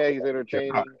 like, yeah, he's God.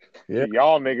 entertaining Yeah. to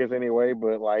y'all niggas anyway,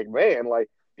 but like, man, like,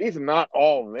 he's not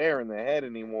all there in the head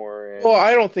anymore. Well, And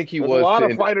I don't think he there's a was lot to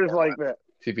of fighters like that.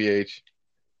 TBH.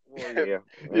 Well, yeah.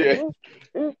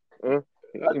 Yeah.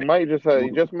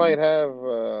 He just might have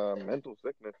mental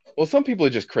sickness. Well, some people are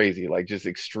just crazy, like just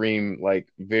extreme, like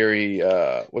very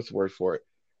what's the word for it?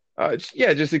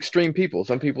 Yeah, just extreme people.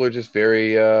 Some people are just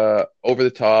very over the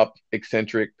top,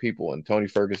 eccentric people, and Tony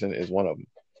Ferguson is one of them.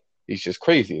 He's just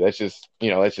crazy. That's just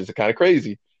the kind of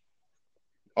crazy.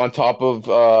 On top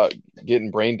of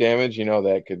getting brain damage,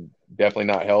 that could definitely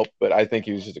not help. But I think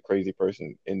he was just a crazy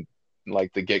person in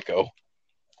like the get go.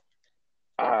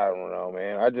 I don't know,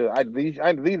 man.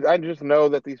 I just know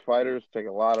that these fighters take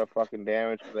a lot of fucking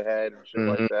damage to the head and shit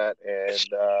like Hmm. that.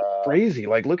 And Crazy.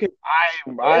 Like look at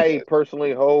I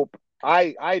personally hope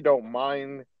I don't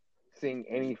mind seeing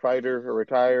any fighter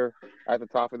retire at the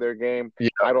top of their game. yeah,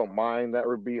 I don't mind that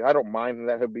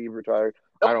Habib retired.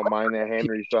 I don't mind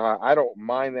that I don't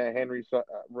mind that Henry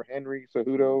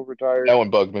Cejudo retired. that one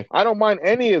bugged me. I don't mind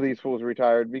any of these fools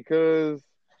retired because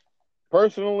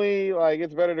personally, like,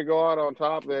 it's better to go out on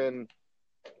top than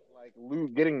like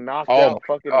getting knocked Oh out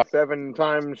my fucking God. 7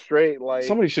 times straight. Like,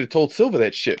 Somebody should have told Silva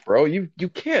that shit, bro. You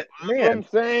can't, that's what man. I'm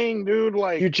saying, dude.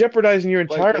 You're jeopardizing your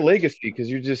Like entire legacy because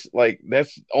you're just like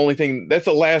that's the only thing. That's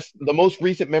the most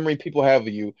recent memory people have of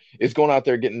you is going out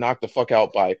there getting knocked the fuck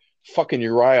out by fucking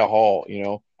Uriah Hall.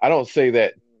 I don't say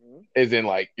that Mhm. as in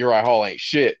like Uriah Hall ain't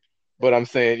shit, but I'm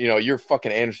saying you're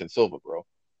fucking Anderson Silva, bro.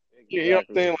 You know what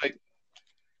I'm Exactly. saying? Like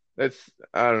that's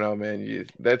I don't know, man.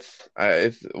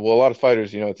 It's well, a lot of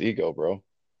fighters, it's ego, bro.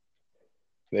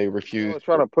 They refuse.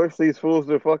 Trying to push these fools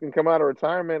to fucking come out of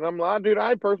retirement. I'm like, dude,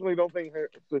 I personally don't think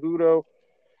Cejudo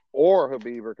or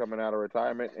Habib are coming out of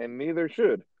retirement, and neither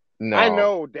should. I No,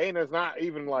 know Dana's not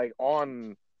even like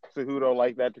on Cejudo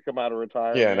like that to come out of yeah, and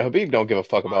retirement. Habib don't give a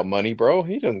fuck about money, bro.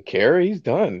 He doesn't care. He's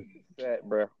done. He's set,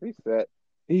 bro. He's set.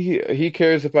 He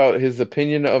cares about his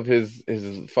opinion of his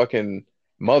fucking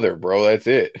mother, bro. That's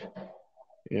it.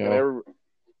 You And know.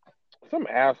 some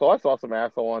asshole. I saw some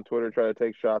asshole on Twitter try to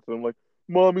take shots at him, like,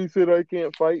 "Mommy said I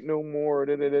can't fight no more."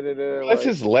 Da, da, da, da, da. That's Like,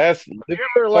 his last living they're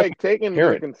fucking like taking into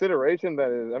parent. consideration that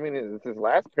it's his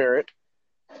last parent.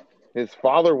 His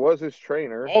father was his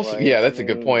trainer. Also, Like, yeah, that's a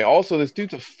good point. Also, this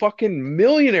dude's a fucking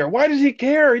millionaire. Why does he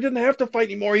care? He doesn't have to fight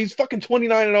anymore. He's fucking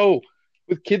 29-0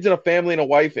 with kids and a family and a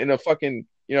wife and a fucking,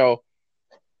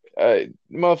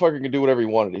 motherfucker can do whatever he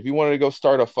wanted. If he wanted to go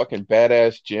start a fucking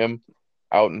badass gym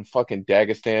out in fucking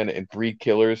Dagestan and breed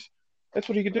killers, that's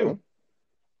what he could mhm.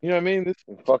 do. You know what I mean?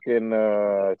 And fucking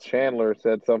Chandler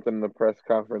said something in the press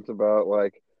conference about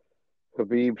like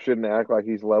Khabib shouldn't act like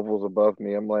he's levels above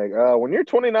me. I'm like, when you're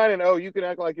 29-0, you can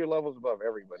act like you're levels above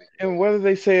everybody. And whether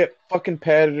they say it fucking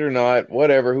padded or not,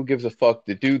 whatever, who gives a fuck?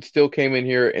 The dude still came in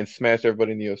here and smashed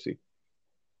everybody in the UFC.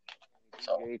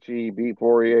 So Gaethje, he beat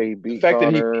Poirier, he the beat fact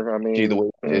that he Connor. I beat Gaethje the mean, way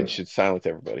he did should silence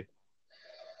everybody.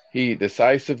 He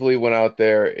decisively went out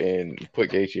there and put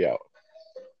Gaethje out.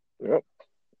 yep.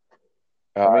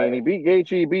 I Uh, mean, he beat Gaethje,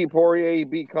 he beat Poirier, he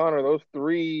beat Connor. Those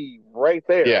three right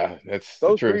there. yeah, that's the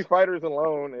Those three truth. fighters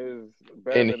alone is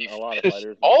better And than he a lot of finished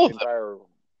fighters' all of them. entire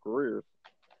careers.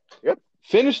 Yep.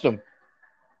 Finished them.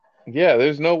 Yeah,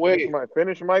 there's no Finish way. my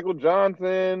finish Michael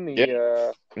Johnson.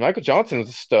 Yeah, He Michael Johnson was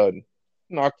a stud.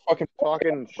 Knocked fucking.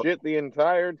 talking shit the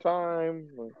entire time.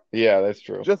 Yeah, that's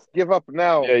true. Just give up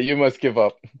now. Yeah, you must give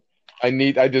up. I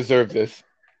deserve this.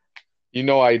 I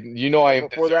Right am before that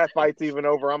deserving of fight's this. even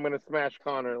over, I'm gonna smash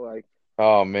Connor. Like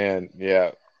Oh man,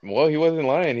 yeah. Well, he wasn't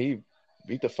lying. He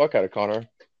beat the fuck out of Connor.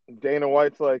 Dana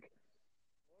White's like,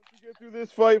 once you get through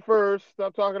this fight first,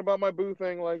 stop talking about my boo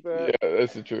thing like that. Yeah,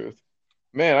 that's the truth.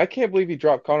 Man, I can't believe he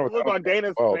dropped Connor The look without a on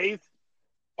Dana's belt. face.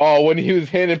 Oh, when he was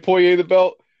handing Poirier the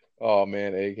belt. Oh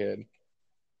man, egghead.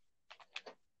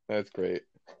 That's great.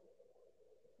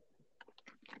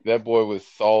 That boy was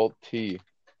salty.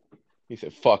 He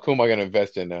said, "Fuck, who am I gonna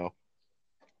invest in now?"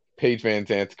 Paige Van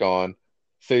Zant's gone.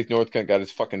 Sage Northcutt got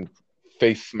his fucking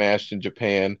face smashed in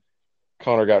Japan.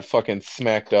 Connor got fucking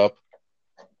smacked up.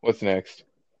 What's next?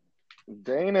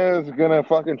 Dana's gonna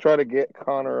fucking try to get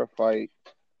Connor a fight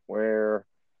where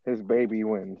his baby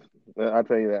wins. I'll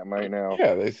tell you that right now.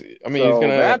 Yeah, I mean, he's So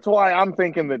gonna. that's why I'm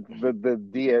thinking that the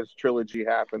Diaz trilogy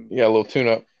happens. Yeah, a little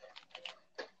tune-up.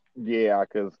 Yeah,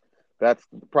 because that's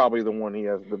probably the one he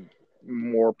has the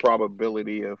more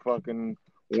probability of fucking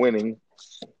winning.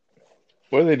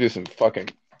 What do they do? Some fucking.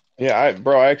 Yeah,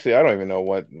 bro. Actually, I don't even know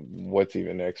what's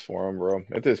even next for him, bro.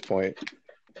 At this point,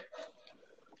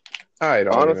 I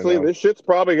don't even Honestly, know. this shit's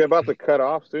probably about to cut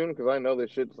off soon because I know this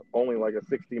shit's only like a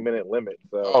 60-minute limit.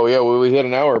 So, Oh yeah, well, we hit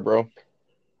an hour, bro.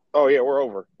 oh yeah, we're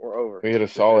over. We're over We hit a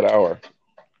for solid sure. hour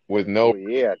with no. Oh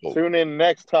yeah, Oh, tune in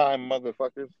next time,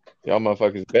 motherfuckers. y'all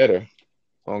motherfuckers better.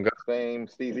 Oh God, Same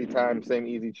Steezy time, same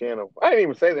easy channel. I didn't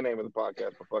even say the name of the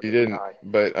podcast, but you fucking didn't, die.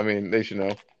 but I mean, they should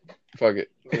know. Fuck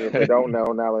If they it. don't know,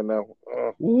 now they know.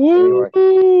 Anyway,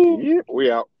 Woo! yeah,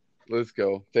 we out. Let's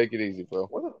go. Take it easy, bro.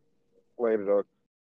 What? Later, dog.